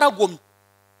kumva baragomye.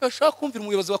 Bashobora kumvira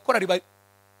umuyobozi wa korari,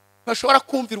 bashobora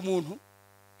kumvira umuntu,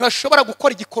 bashobora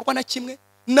gukora igikorwa na kimwe.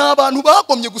 N'abantu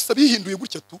bagomye gusa bihinduye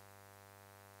gutya tu.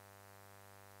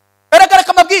 Eragara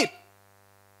kamabwira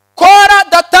Kora,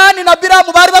 Datani na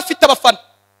Biramu bari bafite abafana,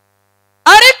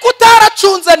 ariko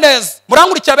acunze neza.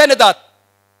 Murankurikira bene data,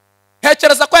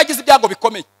 ntekereza ko yagize ibyago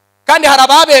bikomeye, kandi hari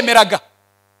ababemeraga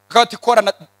akati Kora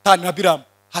na Datani na Abiramu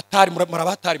hatari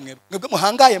murabatari mwebwe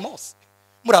muhangaye Mose,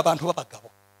 muri abantu b'abagabo,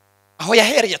 aho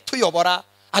yahereye tuyobora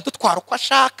adutwara uko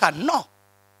ashaka. No,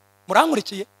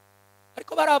 murankurikiye?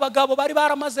 Ariko bari abagabo bari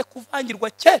baramaze kuvangirwa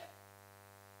kera.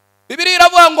 Bibiliya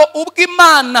iravuga ngo ubwo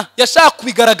Imana yashaka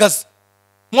kubigaragaza,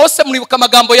 Mose muribuka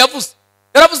amagambo yavuze,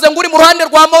 yaravuze ngo uri mu ruhande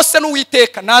rwa Mose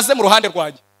n'Uwiteka naze mu ruhande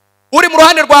rwanjye, uri mu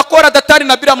ruhande rwa Kora, Datani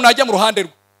na Abiramu najya mu ruhande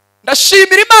rwe.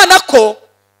 Ndashimira Imana ko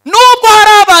nubwo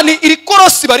hari abantu iri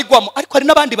korosi barigwamo, ariko hari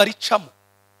n'abandi baricamo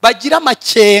bagira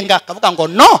amakenga akavuga ngo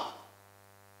no.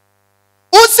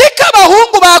 Uzika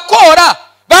abahungu ba Kora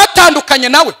batandukanye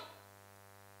nawe,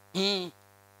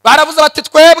 baravuze bati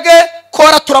twebwe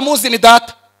Kora turamuzi ni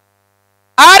data,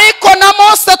 ariko na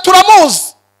Mose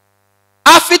turamuzi,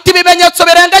 afite ibimenyetso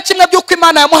birenga kimwe by'uko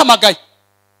Imana yamuhamagaye.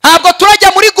 Ntabwo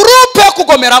turajya muri groupe yo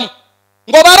kugomeramo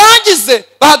ngo barangize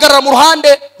bahagarara mu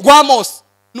ruhande rwa Mose.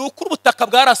 Nukuri ubutaka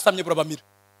bwarasamye burabamira.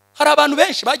 Hari abantu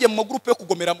benshi bagiye mu groupe yo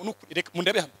kugomeramo. Nukuri reka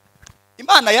mundebe hano,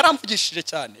 Imana yaramvugishije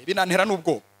cyane binantera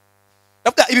n'ubwoba.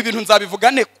 Ndavuga ibi bintu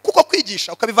nzabivugane kuko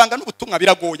kwigisha ukabivanga n'ubutumwa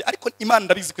biragoye, ariko Imana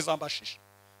ndabizi ko izambashije.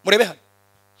 Murebe hano,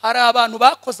 hari abantu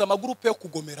bakoze amagroupe yo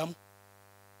kugomeramo.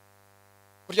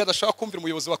 Burya adashaka kumvira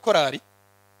umuyobozi wa korari,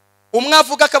 umwe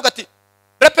avuga akavuga ati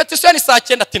repetition ni saa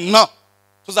 9, ati no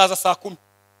tuzaza saa 10.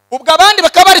 Ubwo abandi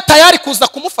bakaba bari tayari kuza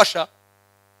kumufasha.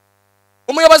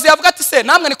 Umuyobozi yavuga ati se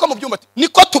namwe niko mubyumva? Ati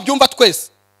niko tubyumva twese.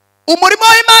 Umurimo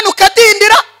w'Imana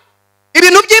ukadindira,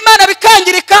 ibintu by'Imana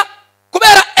bikangirika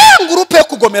kubera groupe yo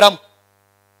kugomeramo.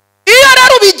 Iyo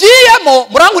rero bigiyemo,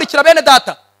 murankurikira bene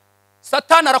data,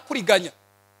 Satani arakuriganya,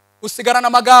 usigarana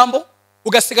amagambo,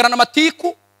 ugasigarana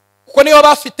amatiku kuko niyo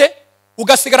bafite,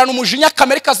 ugasigarana umujinya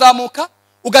kamere kazamuka,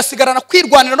 ugasigarana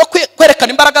kwirwanira no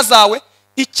kwerekana imbaraga zawe,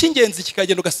 icy'ingenzi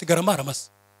kikagenda ugasigara amaramasa.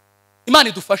 Imana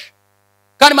idufashe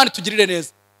kandi Imana itugirire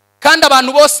neza. Kandi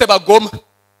abantu bose bagoma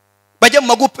bajye mu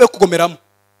magroupe yo kugomeramo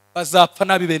bazapfa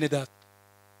nabi bene data.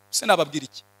 Se nababwira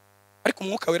iki? Ariko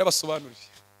umwuka wera basobanurire.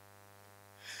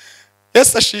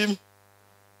 Yesu ashimwe.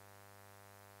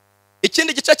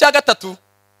 Ikindi gice cya gatatu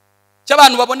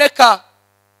cy'abantu baboneka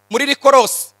muri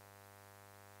rikorosi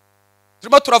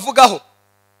turimo turavugaho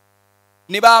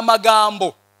ni ba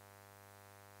magambo.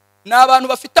 Ni abantu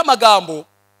bafite amagambo,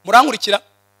 murankurikira,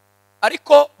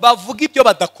 ariko bavuga ibyo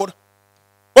badakora.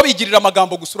 Bo bigirira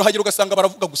amagambo gusa, uruhagira ugasanga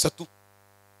baravuga gusa tu.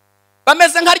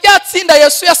 Bameze nka rya tsinda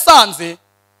Yesu yasanze,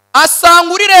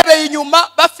 asanga urirebeye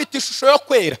inyuma bafite ishusho yo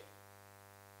kwera,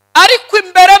 ariko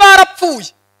imbere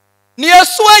barapfuye. Ni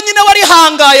Yesu wenyine wari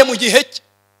hangaye mu gihe cye,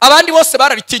 abandi bose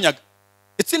bararitinyaga.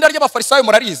 Itsinda ry'abafarisayo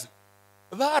murarizi,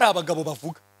 bari abagabo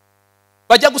bavuga,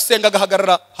 bajya gusenga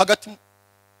agahagarara hagati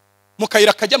mu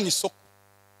kayira kajya mu isoko,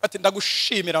 ati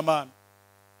ndagushimira Mana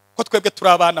ko twebwe turi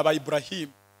abana ba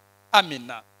Ibrahimu.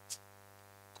 Amina.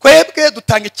 Twebwe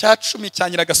dutanga icya 10 cya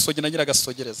nyiragasogi na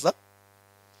nyiragasogereza.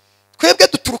 Twebwe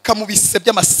duturuka mu bise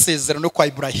by'amasezerano kwa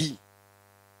Ibrahimu.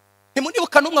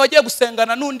 Ntimunibuka n'umwe wagiye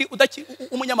gusengana n'undi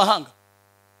umunyamahanga,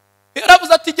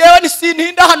 yaravuze ati jewe ni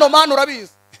sintinda hano Mana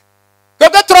urabizi,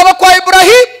 twebwe turaba kwa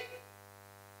Ibrahimu.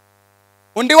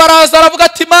 Undi waraza aravuga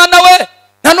ati Mana we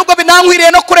nta nubwo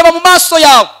binankwiriye no kureba mu maso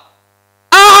yawe.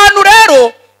 Ahantu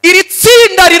rero iri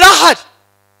tsinda rirahari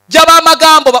by'aba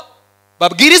magambo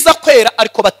babwiriza kwera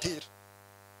ariko batera.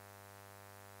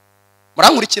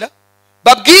 Murankurikira?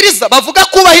 Babwiriza bavuga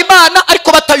kubaha Imana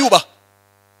ariko batayubaha.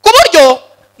 Ku buryo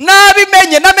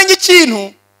nabimenye namenye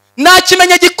ikintu,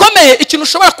 nakimenye gikomeye, ikintu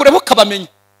ushobora kureba ukabamenya.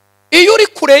 Iyo uri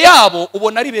kure yabo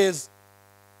ubona ari beza,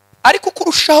 ariko uko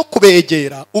urushaho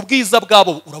kubegera ubwiza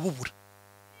bwabo urabubura.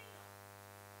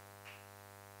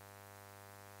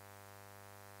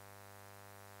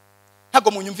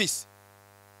 Ntago munyumvise?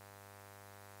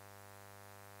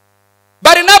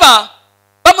 Barinaba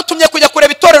bamutumye kujya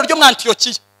kureba itorero ryo mu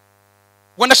Antiyokiya.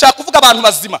 Ngo ndashaka kuvuga abantu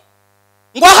bazima.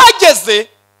 Ngo ahageze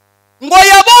ngo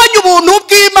yabonye ubuntu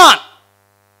bw'Imana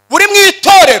buri mu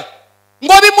itorero,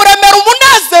 ngo bimuremera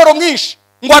umunezero mwinshi,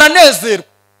 ngo aranezerwa,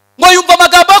 ngo yumva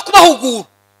amagambo yo kubahugura,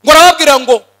 ngo arababwira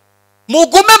ngo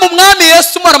mugume mu mwami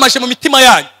Yesu mwaramaje mu mitima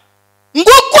yanyu,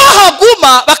 ngo uko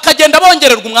haguma bakagenda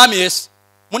bongererwa umwami Yesu.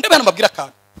 Mundebe hano mbabwira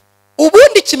kandi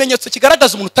ubundi ikimenyetso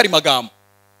kigaragaza umuntu utari magambo,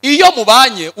 iyo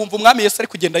mubanye wumva umwami Yesu ari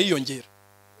kugenda yiyongera.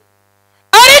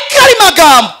 Ariko ari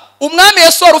magambo umwami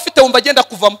Yesu wari ufite wumva agenda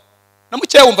kuvamo, na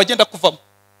mukeya wumva agenda kuvamo.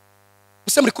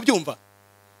 Use muri kubyumva?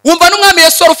 Wumva n'umwami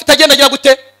Yesu wari ufite agenda agira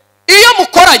gute? Iyo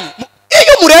mukoranye,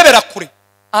 iyo murebera kure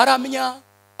aramenya,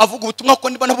 avuga ubutumwa ko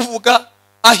ndibona buvuga,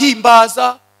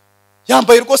 ahimbaza,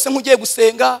 yambaye rwose nk'ugiye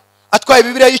gusenga, atwaye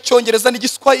Bibiliya y'Icyongereza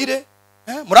n'igiswahili.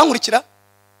 Murankurikira?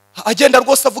 agenda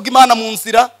rwose avuga Imana mu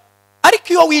nzira, ariko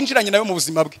iyo winjiranye nawe mu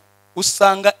buzima bwe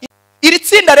usanga iri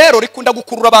tsinda rero rikunda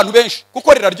gukurura abantu benshi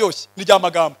kuko riraryoshye ni rya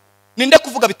magambo. Ninde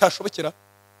kuvuga bitashobokera?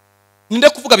 Ninde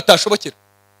kuvuga bitashobokera?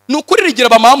 Ni ukuri rigira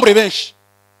abamambure benshi,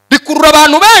 bikurura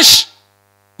abantu benshi,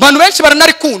 abantu benshi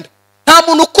baranarikunda. Nta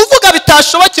muntu kuvuga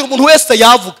bitashobokera, umuntu wese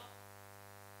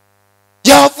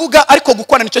yavuga ariko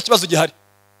gukora nicyo kibazo gihari.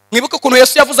 Mwibuke ukuntu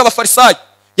Yesu yavuze abafarisayo,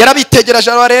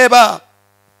 yarabitegereje arareba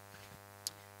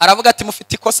aravuga ati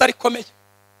mufite ikosa rikomeye.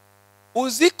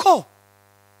 Uzi ko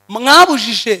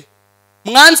mwabujije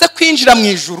mwanze kwinjira mu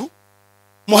ijuru,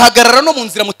 muhagarara no mu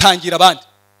nzira mutangira abandi.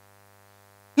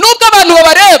 Nubwo abantu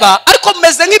babareba ariko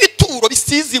mumeze nk'ibituro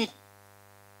bisize ingwa,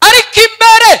 ariko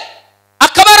imbere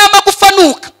akabaramba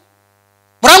gufanuka.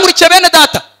 Murangurikiye bene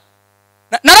data,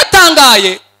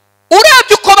 naratangaye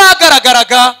urebye uko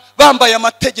bagaragaraga bambaye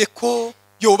amategeko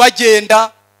yo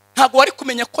bagenda, ntago wari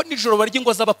kumenya ko nijoro barya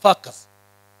ingo z'abapfakazi.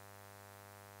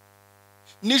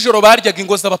 Nijoro baryaga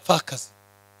ingo z'abapfakazi,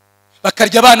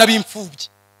 bakarya abana b'imfubyi.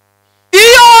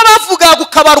 Iyo bavuga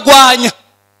gukabarwanya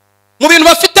mu bintu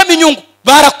bafitemo inyungu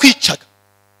barakwicaga.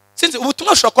 Sinzi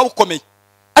ubutumwa bushobora kuba bukomeye,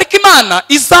 ariko Imana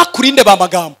izakurinde ba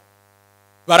magambo.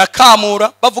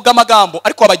 Barakamura bavuga amagambo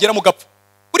ariko babagera mu gapfa.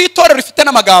 Buri itorero rifite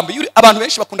n'amagambo, abantu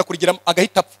benshi bakunda kurigira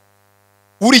agahita apfa.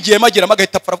 Urigiye magera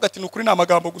magahita apfa, aravuga ati nukuri na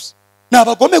amagambo gusa.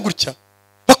 Nabagome gutya,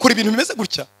 bakora ibintu bimeze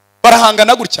gutya,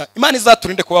 barahangana gutya. Imana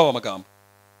izaturinde kuba aba magambo.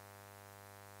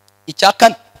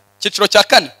 Icyakane, cyiciro cya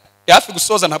kane hafi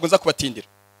gusoza, ntabwo nza kubatindira.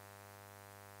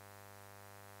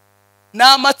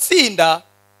 Na matsinda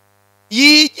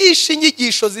yigisha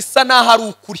inyigisho zisa naho ari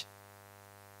ukuri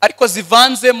ariko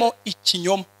zivanzemo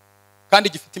ikinyoma kandi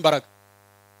gifite imbaraga.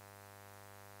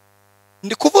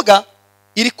 Ndi kuvuga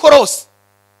iri korosi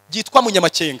ryitwa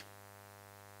Munyamakenga.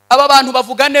 Aba bantu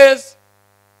bavuga neza,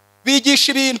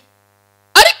 bigisha ibintu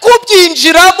ariko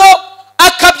ubyinjiramo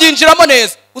akabyinjiramo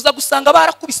neza, uza gusanga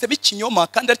barakubisemo ikinyoma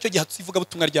kandi aricyo gihatse ivuga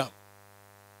butumwa ryabo.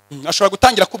 Ashobora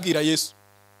gutangira kubwira Yesu,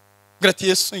 agira ati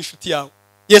Yesu inshuti yawe,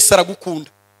 Yesu aragukunda,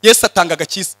 Yesu atanga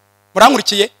agakiza.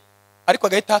 Murankurikiye? Ariko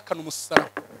agahita hakana umusaraba.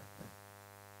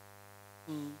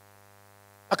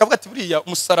 Akavuga ati buriya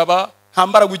umusaraba nta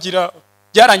mbaraga ugira,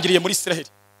 byarangiriye muri Israel.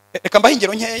 Reka mbahe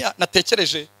ingero nkeya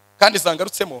natekereje kandi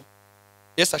zangarutsemo.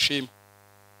 Yesu ashima.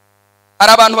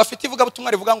 Hari abantu bafite ivuga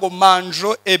butumwa rivuga ngo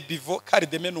manjo ebivo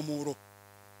karideme numuro,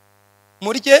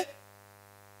 murye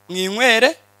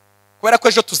mwinywere kubera ko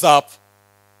ejo tuzapfa.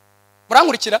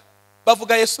 Murankurikira?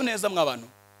 Bavuga Yesu neza mw'abantu.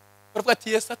 Baravuga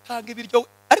ati Yesu atanga ibiryo,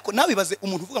 ariko nawe bibaze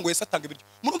umuntu uvuga ngo Yesu atanga ibiryo,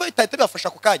 murumva bitahita bibafasha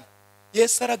ku kanya.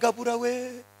 Yesu aragabura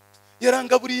we,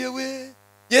 yarangaburiye we,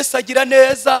 Yesu agira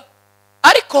neza,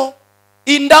 ariko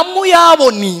indamu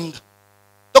yabo ninda.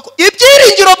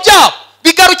 Ibyiringiro byabo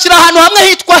bigarukira ahantu hamwe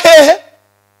hitwa hehe?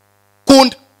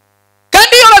 Kunda.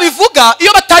 Kandi iyo babivuga,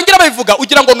 iyo batangira babivuga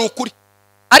ugira ngo ni ukuri,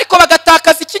 ariko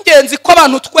bagatakaza icy'ingenzi ko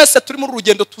abantu twese turi muri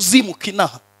urugendo tuzimuka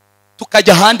inaha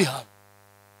tukajya ahandi hantu.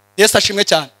 Yesu ashimwe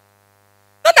cyane.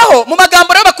 Noneho mu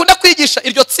magambo rero bakunda kwigisha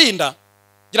iryo tsinda,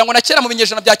 ngira ngo na kera mu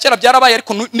binyejana bya kera byarabaye,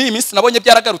 ariko n'iyi minsi nabonye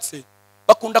byaragarutse.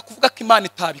 Bakunda kuvuga ko Imana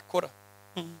itabikora.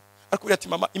 Ariko ati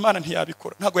mama, Imana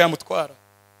ntiyabikora, ntago yamutwara,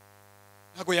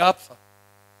 ntago yapfa,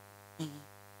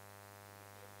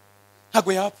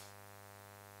 ntago yapfa.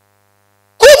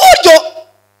 Ku buryo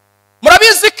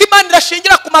murabizi ko Imana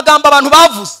irashingira ku magambo abantu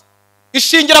bavuze,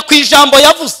 ishingira ku ijambo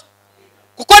yavuze,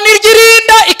 kuko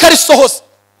niryirinda ikarisohoza.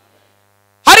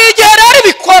 Hari igihe rero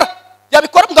ibikora,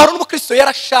 yabikora mugahura n'umukristo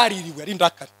yarashaririwe ari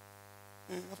ndakari.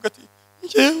 Avuga ati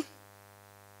ngewe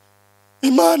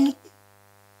Imana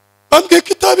bambwiye ko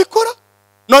itabikora,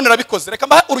 none irabikoze. Reka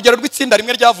mbahe urugero rw'itsinda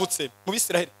rimwe ryavutse mu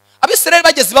Bisiraheli. Abisiraheli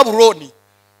bageze i Babuloni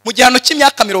mu gihano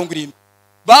cy'imyaka 70,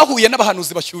 bahuye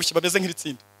n'abahanuzi bashyushye bameze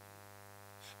nk'itsinda.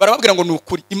 Barababwira ngo ni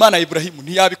ukuri Imana ya Ibrahimu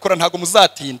ntiyabikora, ntago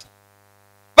muzatinda.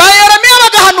 Ba Yeremiya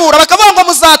bagahanura bakavuga ngo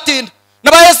muzatinda,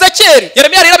 na ba Ezekiyeli,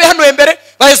 Yeremiya rero abihanuye mbere,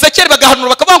 ba Ezekiyeli bagahanura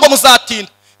bakavuga ngo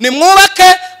muzatinda. Nimwubake,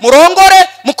 murongore,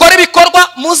 mukore ibikorwa,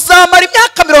 muzamara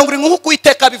imyaka 70 nk'uko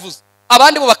Uwiteka bivuze.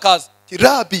 Abandi bo bakaza ati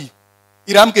Rabi,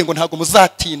 irambwiye ngo ntago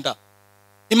muzatinda,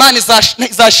 Imana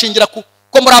izashingira ko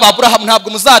muri Aburahamu ntabwo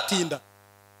muzatinda.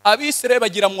 Abisirayeli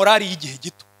bagira morali y'igihe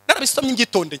gito, narabisomye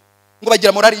ngitondeye ngo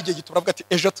bagira morali y'igihe gito. Baravuga ati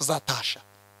ejo tuzatasha,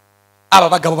 aba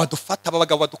bagabo badufata, aba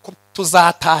bagabo badukoma,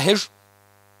 tuzataha ejo.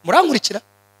 Murankurikira?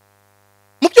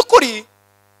 Mu by'ukuri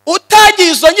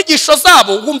utagiye izo nyigisho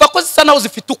zabo wumva ko zisa naho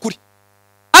zifite ukuri,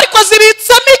 ariko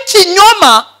zibitsamo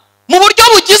ikinyoma mu buryo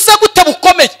bugize gute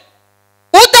bukomeye.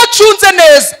 Udacunze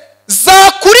neza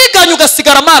zakuriganya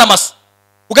ugasigara amaramasa,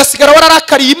 ugasigara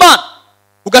wararakariye Imana,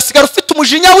 ugasigara ufite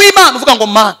umujinya w'Imana uvuga ngo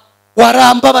Mana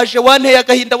warambabaje, wanteye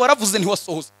agahinda, waravuze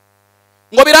ntiwasohoza.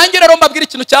 ngo birangire rero mbabwira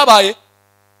ikintu cyabaye.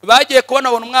 Bagiye kubona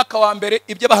abona umwaka wa mbere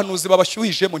ibyo abahanuzi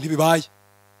babashyuhijemo ntibibaye.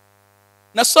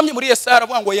 Nasomye muri Yesaya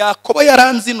aravuga ngo Yakobo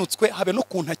yaranzinutswe habe no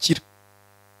kuntakira.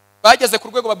 Bageze ku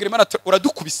rwego babwira Imana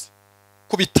uradukubise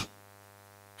kubita.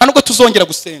 Hano ngo tuzongera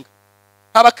gusenga.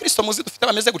 Abakristo muzi dufite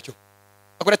bameze gutyo.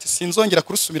 Bagora ati sinzongera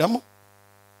kurusubiramo.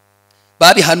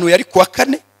 Babihanuye ari kuwa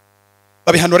 4,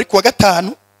 babihanura ari kuwa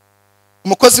 5.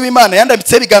 Umukozi w'Imana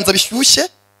yandambitse ibiganza bishyushye,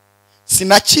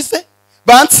 sinakize,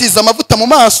 bansize amavuta mu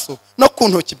maso no ku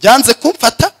ntoki byanze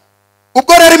kumfata.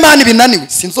 Ubwo rero Imana ibinaniwe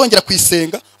sinzongera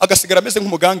kwisenga, agasigara ameze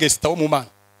nk'umugangesta wo mu Mana.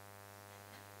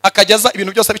 Akajyaza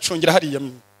ibintu byose abicungira hariya.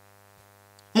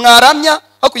 Mwaramya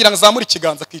aho kugira ngo azamure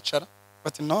ikiganza akicara.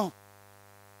 Bati no,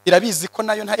 irabizi ko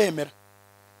nayo ntayemera.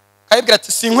 Kayibwira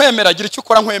ati sinkwemera, gira icyo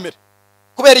ukora nkwemere.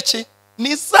 Kubera iki?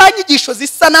 Ni za nyigisho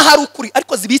zisa na hari ukuri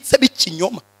ariko zibitse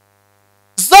bikinyoma.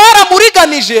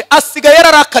 Zaramuriganije asigaye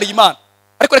yararakariye Imana.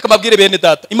 Ariko reka mabwire bene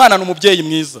data, Imana ni umubyeyi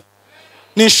mwiza,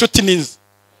 ni inshuti niza.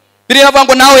 Biriya avuga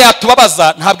ngo nawe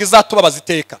yatubabaza ntabwo izatubabaza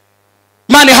iteka.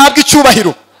 Imana ihabwa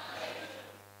icyubahiro.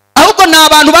 Ahubwo ni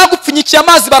abantu bagupfunyikiye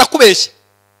amazi barakubeshya.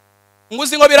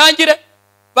 Nguzi ngo birangire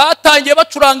batangiye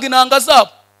bacuranga inanga zabo.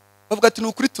 Bavuga ati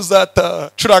nukuri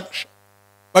tuzacuranga.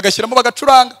 Bagashyiramo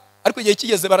bagacuranga ariko igihe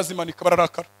kigeze barazimanika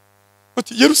bararakara.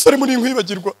 Ati Yerusalemu ni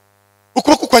inkwibagirwa.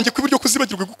 Ukuboko kwanjye kw'iburyo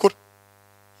kuzibagirwe gukora.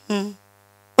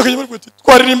 Bakagira bati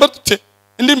twaririmba dute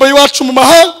indimbo y'iwacu mu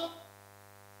mahanga.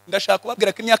 Ndashaka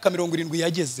kubabwira ko imyaka 70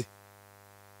 yageze.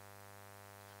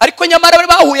 Ariko nyamara bari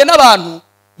bahuye n'abantu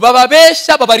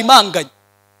bababeshya babarimanganya.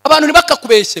 Abantu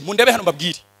ntibakakubeshye mu ndebe hano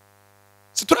mbabwire.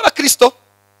 Situra abakristo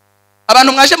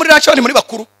abantu mwaje muri racho ni muri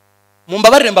bakuru.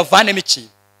 Mumbabarire mbavane miki.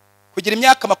 Kugira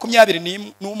imyaka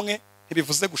 21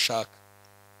 ntibivuze gushaka.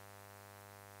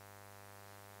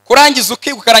 Kurangiza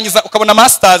ukarangiza ukabona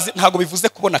masters ntago bivuze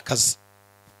kubona akazi.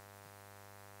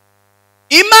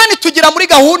 Imana tugira muri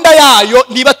gahunda yayo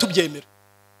niba tubyemera.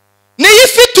 Niyo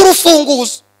ifite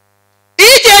urufunguzo.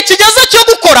 Igihe kigeze cyo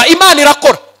gukora Imana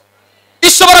irakora.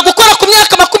 Ishobora gukora ku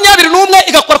myaka 21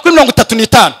 igakora kuri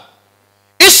 35.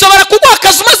 Ishobora kuguha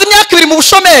akazi umaze imyaka 2 mu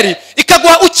bushomeri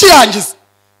ikaguha ukirangiza.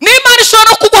 N'Imana ishobora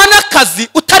no kuguha n'akazi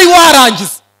utari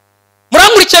warangiza.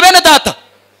 Murangurikiye bene data.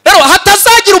 Rero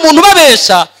hatazagira umuntu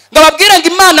babesha ngababwira ngo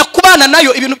Imana kubana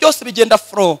nayo ibintu byose bigenda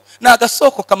flow.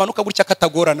 Nagasoko kamanuka gutya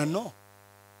katagorana no.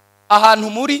 Ahantu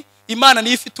muri Imana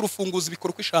niyo ifite urufunguzo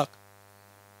bikora uko ishaka.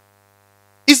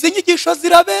 Izi nyigisho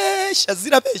zirabeshya.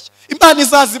 Imana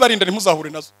izazibarinda ntimuzahure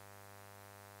nazo.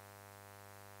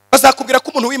 Bazakubwira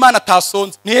ko umuntu w'Imana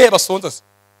atasonze. Ni hehe basonza se?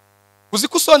 Uzi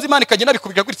ko usonze Imana ikagenda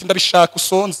bikubwira gutya ndabishaka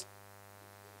usonze.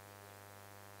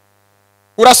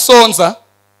 Urasonza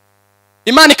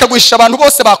Imana ikaguhisha abantu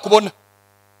bose bakubona.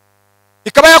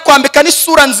 Ikaba yakwambika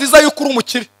n'isura nziza y'uko uri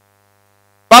umukire.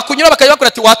 Bakunyura bakajya bakora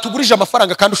ati watugurije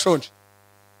amafaranga kandi ushonje.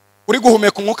 Uri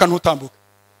guhumeka umwuka ntutambuka.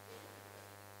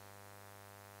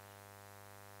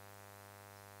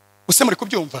 Use muri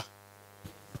kubyumva?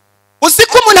 Uzi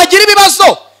ko umuntu agira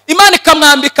ibibazo Imana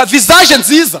ikamwambika visage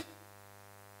nziza.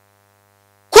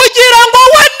 Kugira ngo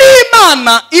we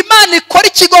Imana ikora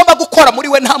ikigomba gukora muri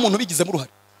we nta muntu bigize mu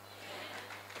ruhare.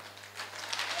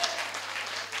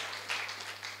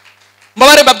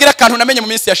 Mbabare mbabwira akantu namenye mu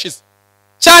minsi yashize.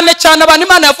 Cyane abantu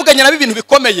Imana yavuganye na ibintu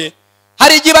bikomeye.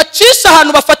 Hari igihe bacisha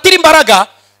ahantu bafatira imbaraga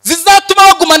zizatuma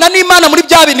bagumana n'Imana muri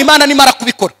bya bintu Imana nimara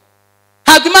kubikora.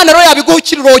 Ntabwo Imana rero yabiguha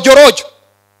ukiri rojyorojyo.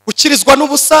 Ukirizwa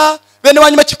n'ubusa bene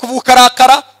wanyu bakikuvuka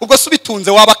karakara ubwo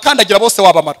subitunze wabakandagira bose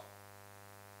wabamara.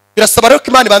 Birasaba rero ko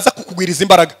Imana ibanza kukugwiriza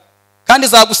imbaraga kandi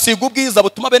zagusiga ubwiza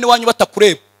butuma bene wanyu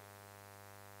batakureba.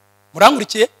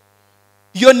 Murangurikiye?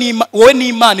 Iyo ni wowe ni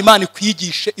Imana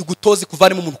ikwigishe igutoze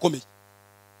kuvana mu muntu ukomeye.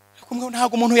 Kumwe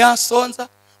ntago umuntu yasonza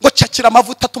ngo cakira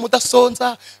amavuta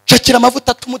tumudasonza, cakira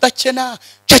amavuta tumudakena,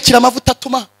 cakira amavuta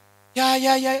tuma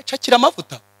cakira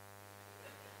amavuta.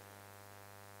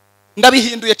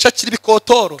 Ndabihinduye cakira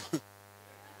ibikotoro.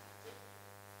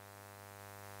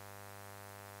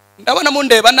 Ndabona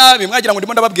mundeba nabi mwagira ngo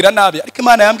ndimo ndababwira nabi ariko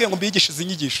Imana yambwiye ngo mbigishe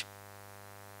izinyigisho.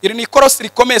 Iri ni ikorosi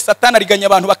rikomeye Satani ariganya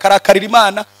abantu bakarakarira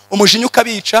Imana, umujinya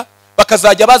ukabica,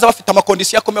 bakazajya baza bafite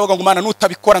amakondisiyo akomeye bavuga ngo Imana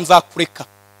nutabikora nzakureka.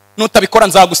 Nutabikora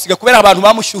nzagusiga kubera abantu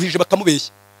bamushyuhije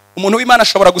bakamubeshya. Umuntu w'Imana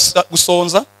ashobora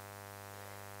gusonza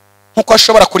nkuko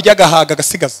ashobora kurya gahaga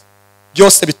gasigaza.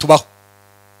 Byose bitubaho.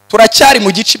 Turacyari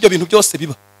mu gice ibyo bintu byose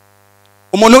biba.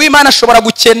 Umuntu w'Imana ashobora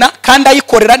gukena kandi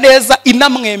ayikorera neza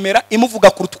inamwemera imuvuga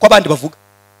kuruta uko abandi bavuga.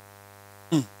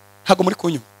 Ntago muri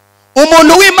kunyuma.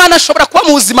 Umuntu w'Imana ashobora kuba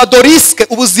mu buzima do risque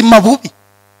ubuzima bubi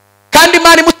kandi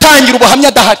Imana imutangira ubuhamya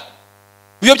adahari.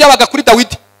 Ibyo byabaga kuri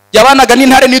Dawidi yabanaga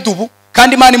n'intare n'idubu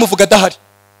kandi Imana imuvuga adahari.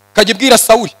 Kajibwira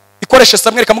Sawuli ikoreshe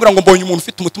Samweli ikamubwira ngo mbonye umuntu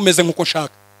ufite umutima umeze nk'uko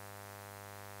nshaka.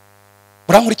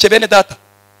 Murankurikiye bene data,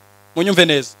 munyumve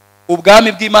neza,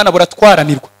 ubwami bw'Imana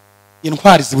buratwaranirwa,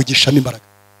 intwari zibugishamo imbaraga.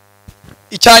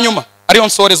 Icyanyuma ariyo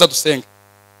nsoreza dusenga,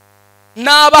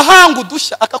 nabahanga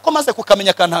udushya akakomaze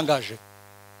kukamenya kantangaje.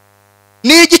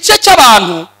 Ni igice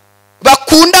cy'abantu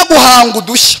bakunda guhanga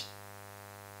udushya.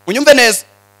 Munyumve neza,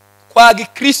 kwa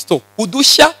Gikristo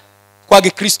udushya, kwa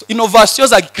Gikristo innovation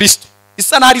za Gikristo,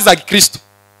 isa nari za Gikristo,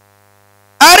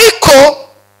 ariko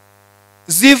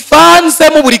zivanze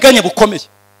mu buriganye bukomeye.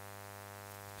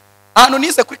 Ahantu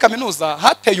nize kuri kaminuza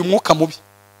hateye umwuka mubi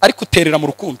ariko uterera mu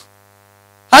rukundo.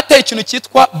 Hateye ikintu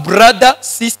cyitwa brother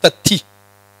sister tea.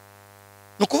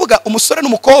 Nukuvuga umusore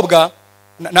n'umukobwa,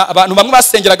 abantu bamwe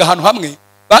basengeraga ahantu hamwe,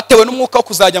 batewe n'umwuka wo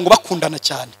kuzajya ngo bakundana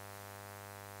cyane,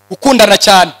 ukundana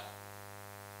cyane.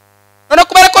 None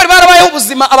kubera ko bari barabayeho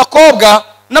ubuzima abakobwa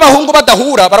n'abahungu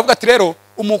badahura, baravuga ati rero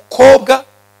umukobwa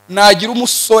nagira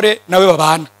umusore nawe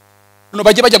babana, none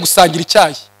bajye bajya gusangira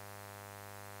icyayi,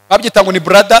 babyita ngo ni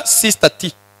brother sister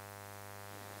tea.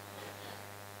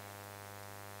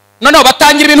 None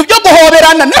batangira ibintu byo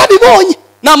guhoberana, nabibonye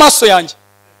n'amaso yanjye,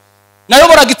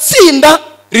 nayoboraga itsinda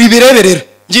ribireberera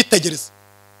ngitegereza.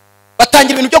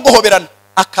 Batangira ibintu byo guhoberana,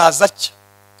 akaza cyo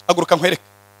aguruka nkwereke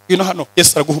ngino hano,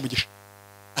 Yesu araguha umugisha.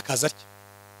 Akaza cyo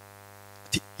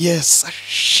ati Yesu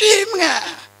ashimwe.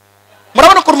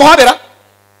 Murabona ko umuhobera,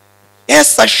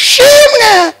 Yesu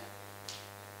ashimwe,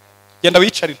 genda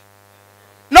wicarire.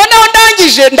 Noneho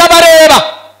ndangije ndabareba,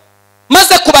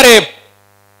 maze kubareba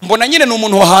mbona nyine ni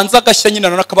umuntu wahanze agashya nyine,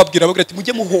 none akababwira bagira ati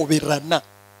mujye muhoberana.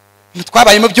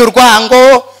 Twabayemo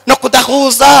by'urwango no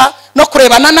kudahuza no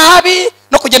kurebana nabi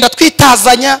no kugenda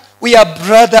twitazanya. We are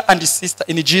brother and sister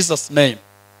in Jesus name.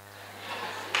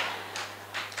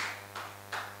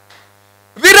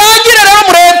 Birangira rero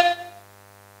murebe,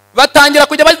 batangira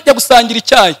kujya bajya gusangira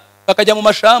icyayi, bakajya mu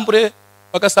mashambure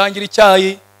bagasangira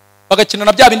icyayi, bagakina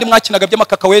na bya bindi mwakinaga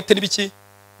by'amakakawete n'ibiki.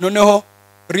 Noneho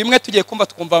rimwe tugiye kumva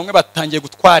twumva bamwe batangiye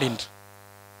gutwara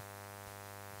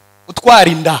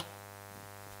inda.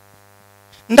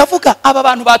 Ndavuga aba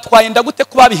bantu batwaye inda gute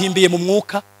ko babihimbiye mu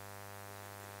mwuka?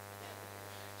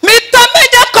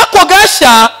 Mitamenya ko ako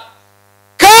gashya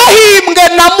kahimbwe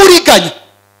na muriganya.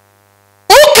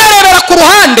 Ukarebera ku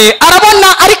ruhande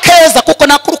arabona ari keza kuko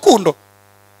nta kurukundo.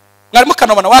 Mwarimo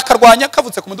kanobana wakarwanya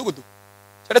kavutse ku mudugudu,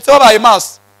 keretse wabaye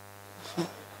maso.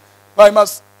 Baye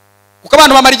maso kuko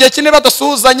abantu bamara igihe kinini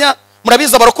badasuzanya.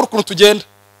 Murabiza barokurukuntu tugenda,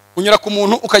 unyura ku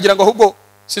muntu ukagira ngo ahubwo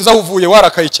sinza uvuye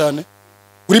warakaye cyane,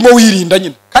 urimo wirinda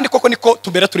nyine, kandi koko niko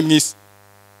tubera turi mwisi.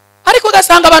 Ariko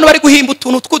gasanga abantu bari guhimba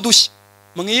utuntu tw'udushya.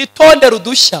 Mwitondera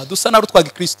udushya dusa na rutwa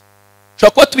Gikristo,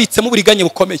 ushobora kuba tubitsemo uburiganye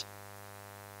bukomeye.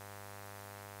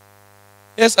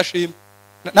 Yesu ashimwe.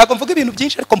 Ntabwo mvuga ibintu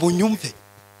byinshi ariko munyumve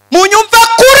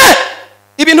kure.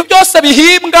 Ibintu byose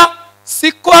bihimbwa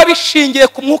siko bishingiye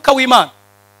ku mwuka w'Imana.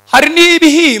 Hari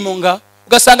n'ibihimbwa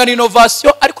ugasanga ni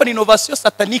innovation, ariko ni innovation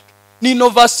satanique, ni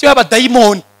innovation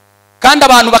y'abadayimoni, kandi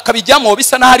abantu bakabijyamo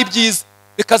bisa naho ari byiza,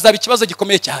 bikazaba ikibazo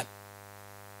gikomeye cyane.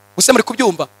 Use muri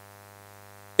kubyumva?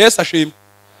 Yesu ashimwe.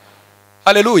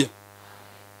 Haleluya.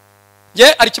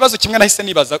 Nge ari ikibazo kimwe nahise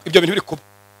nibaza ibyo bintu biri kuba.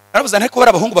 Naravuze nti ko bari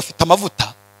abahungu bafite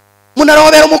amavuta,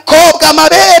 munarobera umukobwa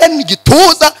amabere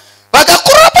n'igituza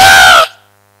bagakuruba.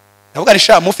 Ndavuga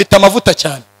nisha mufite amavuta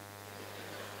cyane.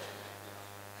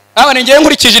 Aba ningiye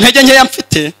nkurikije intege nkeya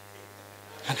mfite,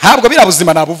 ntabwo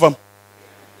birabuzima nabuvamo.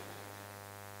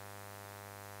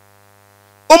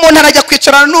 Umuntu arajya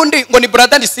kwicarana n'undi ngo ni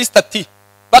brother and sister tea,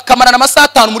 bakamarana amasaha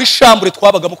 5 muri chambre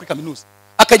twabagamo kuri kaminuza,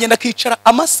 akagenda akicara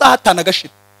amasaha 5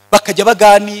 agashira, bakajya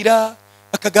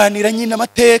bakaganira nyine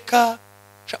amateka.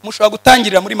 Mushobora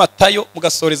gutangirira muri Matayo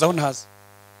mugasoreza aho ntazi,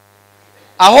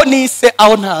 aho nise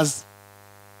aho ntazi.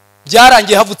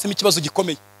 Byarangiye havutsemo ikibazo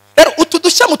gikomeye. Rero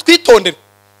utudushya mutwitondere.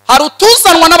 Hari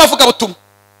utuzanwa n'abavuga butumwa,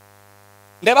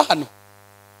 ndeba hano,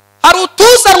 hari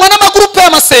utuzanwa n'amagurupe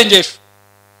y'amasengesho,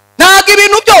 ntago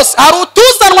ibintu byose. Hari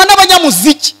utuzanwa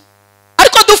n'abanyamuziki,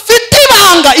 ariko dufite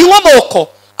ibanga inkomoko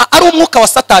ari umwuka wa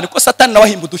Satani, ko Satani nawe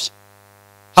ahimba udushya.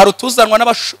 Hari utuzanwa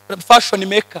n'abafashion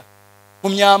maker mu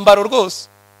myambaro rwose.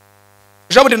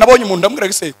 Jabundi nabonye umuntu ndamubwira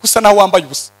gise kusa naho wambaye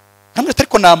ubusa, ndamubwira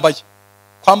ariko nambaye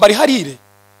kwambara iharire,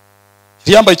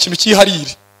 yambaye ikintu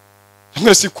cy'iharire,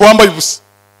 ndamubwira si kwambaye ubusa,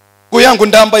 ngo yango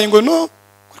ndambaye, ngo no,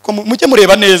 ariko mujye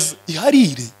mureba neza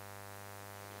iharire.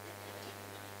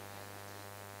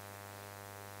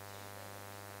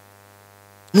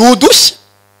 Nudushya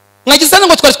mwagize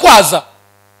ngo twari twaza,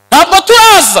 ntabwo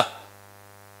turaza,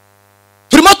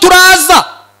 turimo turaza.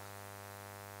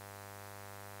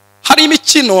 Hari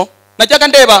imikino najyaga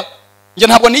ndeba, nge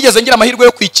ntabwo nigeze ngira amahirwe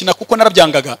yo kwikina kuko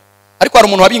narabyangaga, ariko hari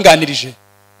umuntu wabinganirije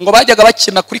ngo bajyaga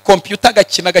bakina kuri computer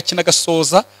agakina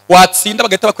gasoza watsinda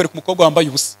bagahita bakwereka umukobwa wambaye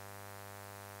ubusa.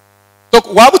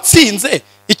 Waba utsinze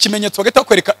ikimenyetso bagahita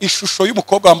bakwereka ishusho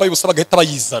y'umukobwa wambaye ubusa bagahita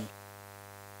bayizana.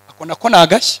 Ako nako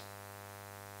nagashya.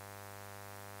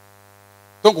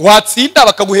 Watsinda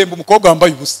bakaguhemba umukobwa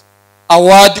wambaye ubusa.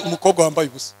 Award umukobwa wambaye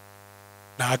ubusa.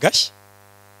 Nagashya.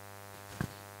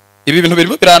 Ibi bintu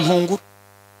birimo birantungura.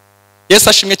 Yesu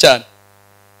ashimwe cyane.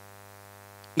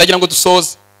 Ndagira ngo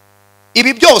dusoze.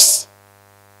 Ibi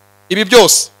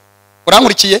byose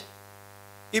urankurikiye?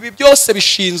 Ibi byose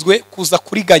bishinzwe kuza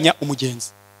kuriganya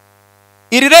umugenzi.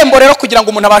 Iri rembo rero kugira ngo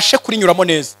umuntu abashe kurinyuramo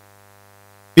neza,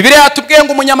 Bibiliya yatubwiye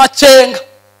ngo umunyamakenga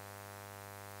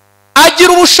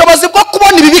agira ubushobozi bwo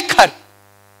kubona ibibikare,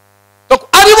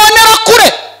 abibonera kure,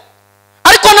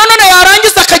 ariko nanone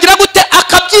yarangiza akagira gute?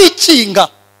 Akabyikinga.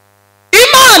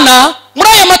 Imana muri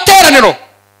aya materaniro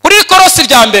kuri ikorosi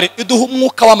rya mbere iduha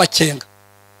umwuka w'amakenga,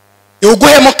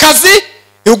 iwuguhe mu kazi,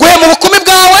 iwuguhe mu bukumi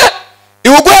bwawe,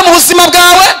 iwuguhe mu buzima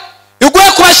bwawe, iwuguhe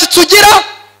ku bashyitsi ugira,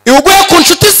 iwuguhe ku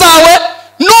nshuti zawe.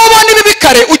 Nubona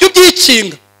ibibikare ujye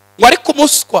ubyikinga, ngo ariko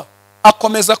umuswa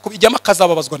akomeza kubijyamo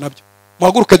akazababazwa nabyo.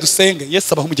 Muhaguruke dusenge. Yesu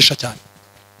abahe umugisha cyane.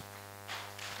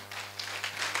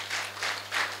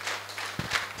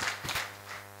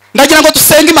 Ndagira ngo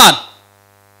dusenge Imana.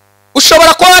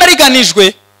 Ushobora kuba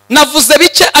warariganijwe, navuze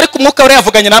bike ariko umwuka wari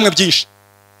yavuganye namwe byinshi.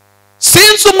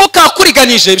 Sinzi umwuka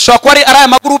wakuriganije, bishobora kuba ari aya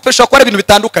magroupe, bishobora kuba ari ibintu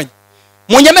bitandukanye.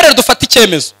 Munyemerere dufate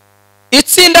icyemezo.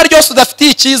 Itsinda ryose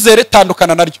udafitiye icyizere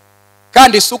tandukana naryo.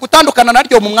 Kandi si ugutandukana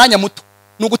naryo mu mwanya muto,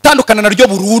 ni ugutandukana naryo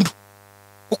burundu,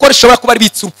 kuko rishobora kuba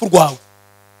ribitse urupfu rwawe.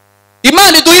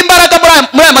 Imana iduha imbaraga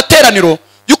muri aya materaniro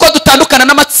yuko dutandukana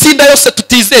n'amatsinda yose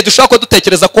tutizeye dushobora ko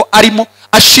dutekereza ko arimo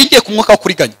ashingiye ku mwuka wo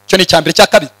kuriganya. Cyo ni cyambere. Cya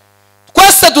kabiri,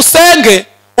 twese dusenge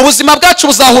ubuzima bwacu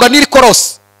buzahura n'iri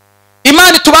korosi.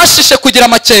 Imana tubashishe kugira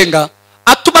amakenga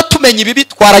atuma tumenya ibibi,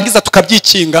 twarangiza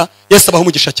tukabyikinga. Yesu abahe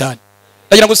umugisha cyane.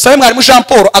 Ndagira ngo dusabe mwarimu Jean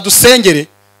Paul adusengere,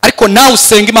 ariko nawe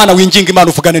usenga Imana, winginga Imana,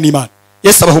 uvugane n'Imana.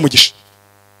 Yesu abahe umugisha.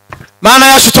 Mana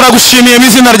yacu turagushimiye mu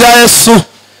izina rya Yesu.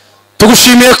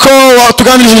 Tugushimiye ko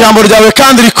watuganirije ijambo ryawe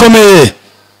kandi rikomeye.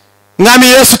 Mwami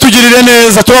Yesu tugirire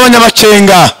neza, tuba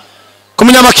abanyamakenga. Ko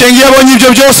umunyamakenga iyo abonye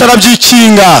ibyo byose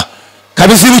arabyikinga,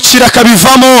 kabizibukira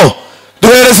kabivamo.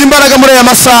 Duhereza imbaraga muri aya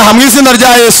masaha mu izina rya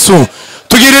Yesu.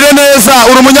 Tugirire neza,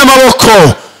 uri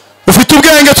umunyamaboko, ufite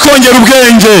ubwenge, twongera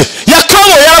ubwenge.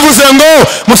 Yakobo yaravuze ngo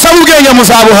musabe ubwenge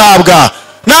muzabuhabwa.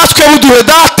 Natwe buduhe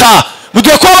Data,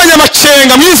 buduhe kuba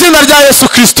abanyamakenga mu izina rya Yesu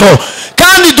Kristo,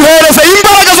 kandi duhereza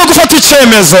imbaraga zo gufata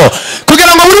icyemezo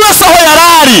kugira ngo buri wese aho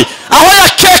yarari, aho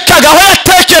yakekaga, aho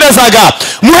yatekerezaga,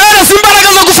 muhereza imbaraga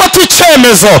zo gufata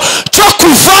icyemezo cyo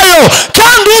kuvayo,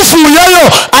 kandi uvuyeyo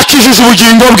akijije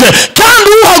ubugingo bwe, kandi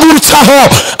uhagurutse aho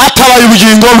atabaye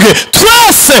ubugingo bwe.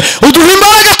 Twese uduha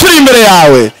imbaraga turi imbere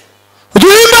yawe,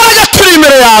 uduha imbaraga turi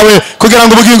imbere yawe kugira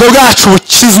ngo ubugingo bwacu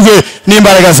bukizwe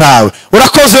n'imbaraga zawe.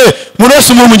 Urakoze. Umuntu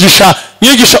wese umuha umugisha,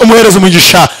 mwigisha umuhereza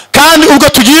umugisha, kandi ubwo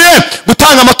tugiye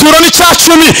gutanga amaturo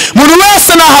n'icyacumi, umuntu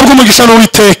wese nahabwa umugisha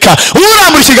n'Uwiteka.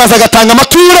 Urambura ikiganza agatanga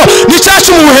amaturo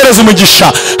n'icyacumi, umuhereza umugisha.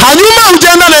 Hanyuma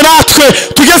ugendane natwe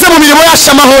tugeze mu mirimo yacu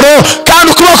amahoro, kandi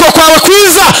ukuboko kwawe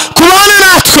kwiza kubane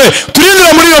natwe,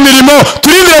 turindire muri iyo mirimo,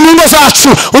 turindire mu ngo zacu,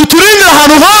 uturindire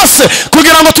ahantu hose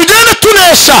kugira ngo tugende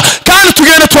tunesha, kandi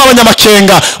tugende tuba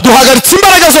abanyamakenga. Duhagaritse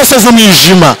imbaraga zose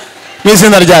z'umwijima mu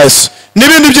izina rya Yesu.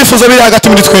 N'ibindi byifuzo biri hagati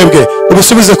muri twebwe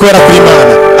ubisubize kubera kuri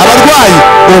Imana. Abarwayi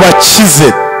ubakize,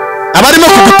 abarimo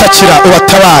kugutakira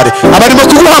ubatabare, abarimo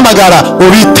kuguhamagara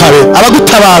ubitabe,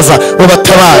 abagutabaza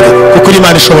ubatabare, kuko uri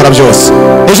Imana ishobora byose.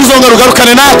 Ejo uzongera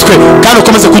ugarukane natwe, kandi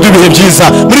ukomeze kuduha ibihe byiza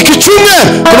muri iki cyumweru,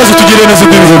 ukomeze tugire neza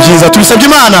ibihe byiza. Tubisabye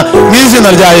Imana mu izina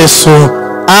rya Yesu,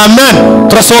 amen.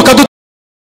 Turasohoka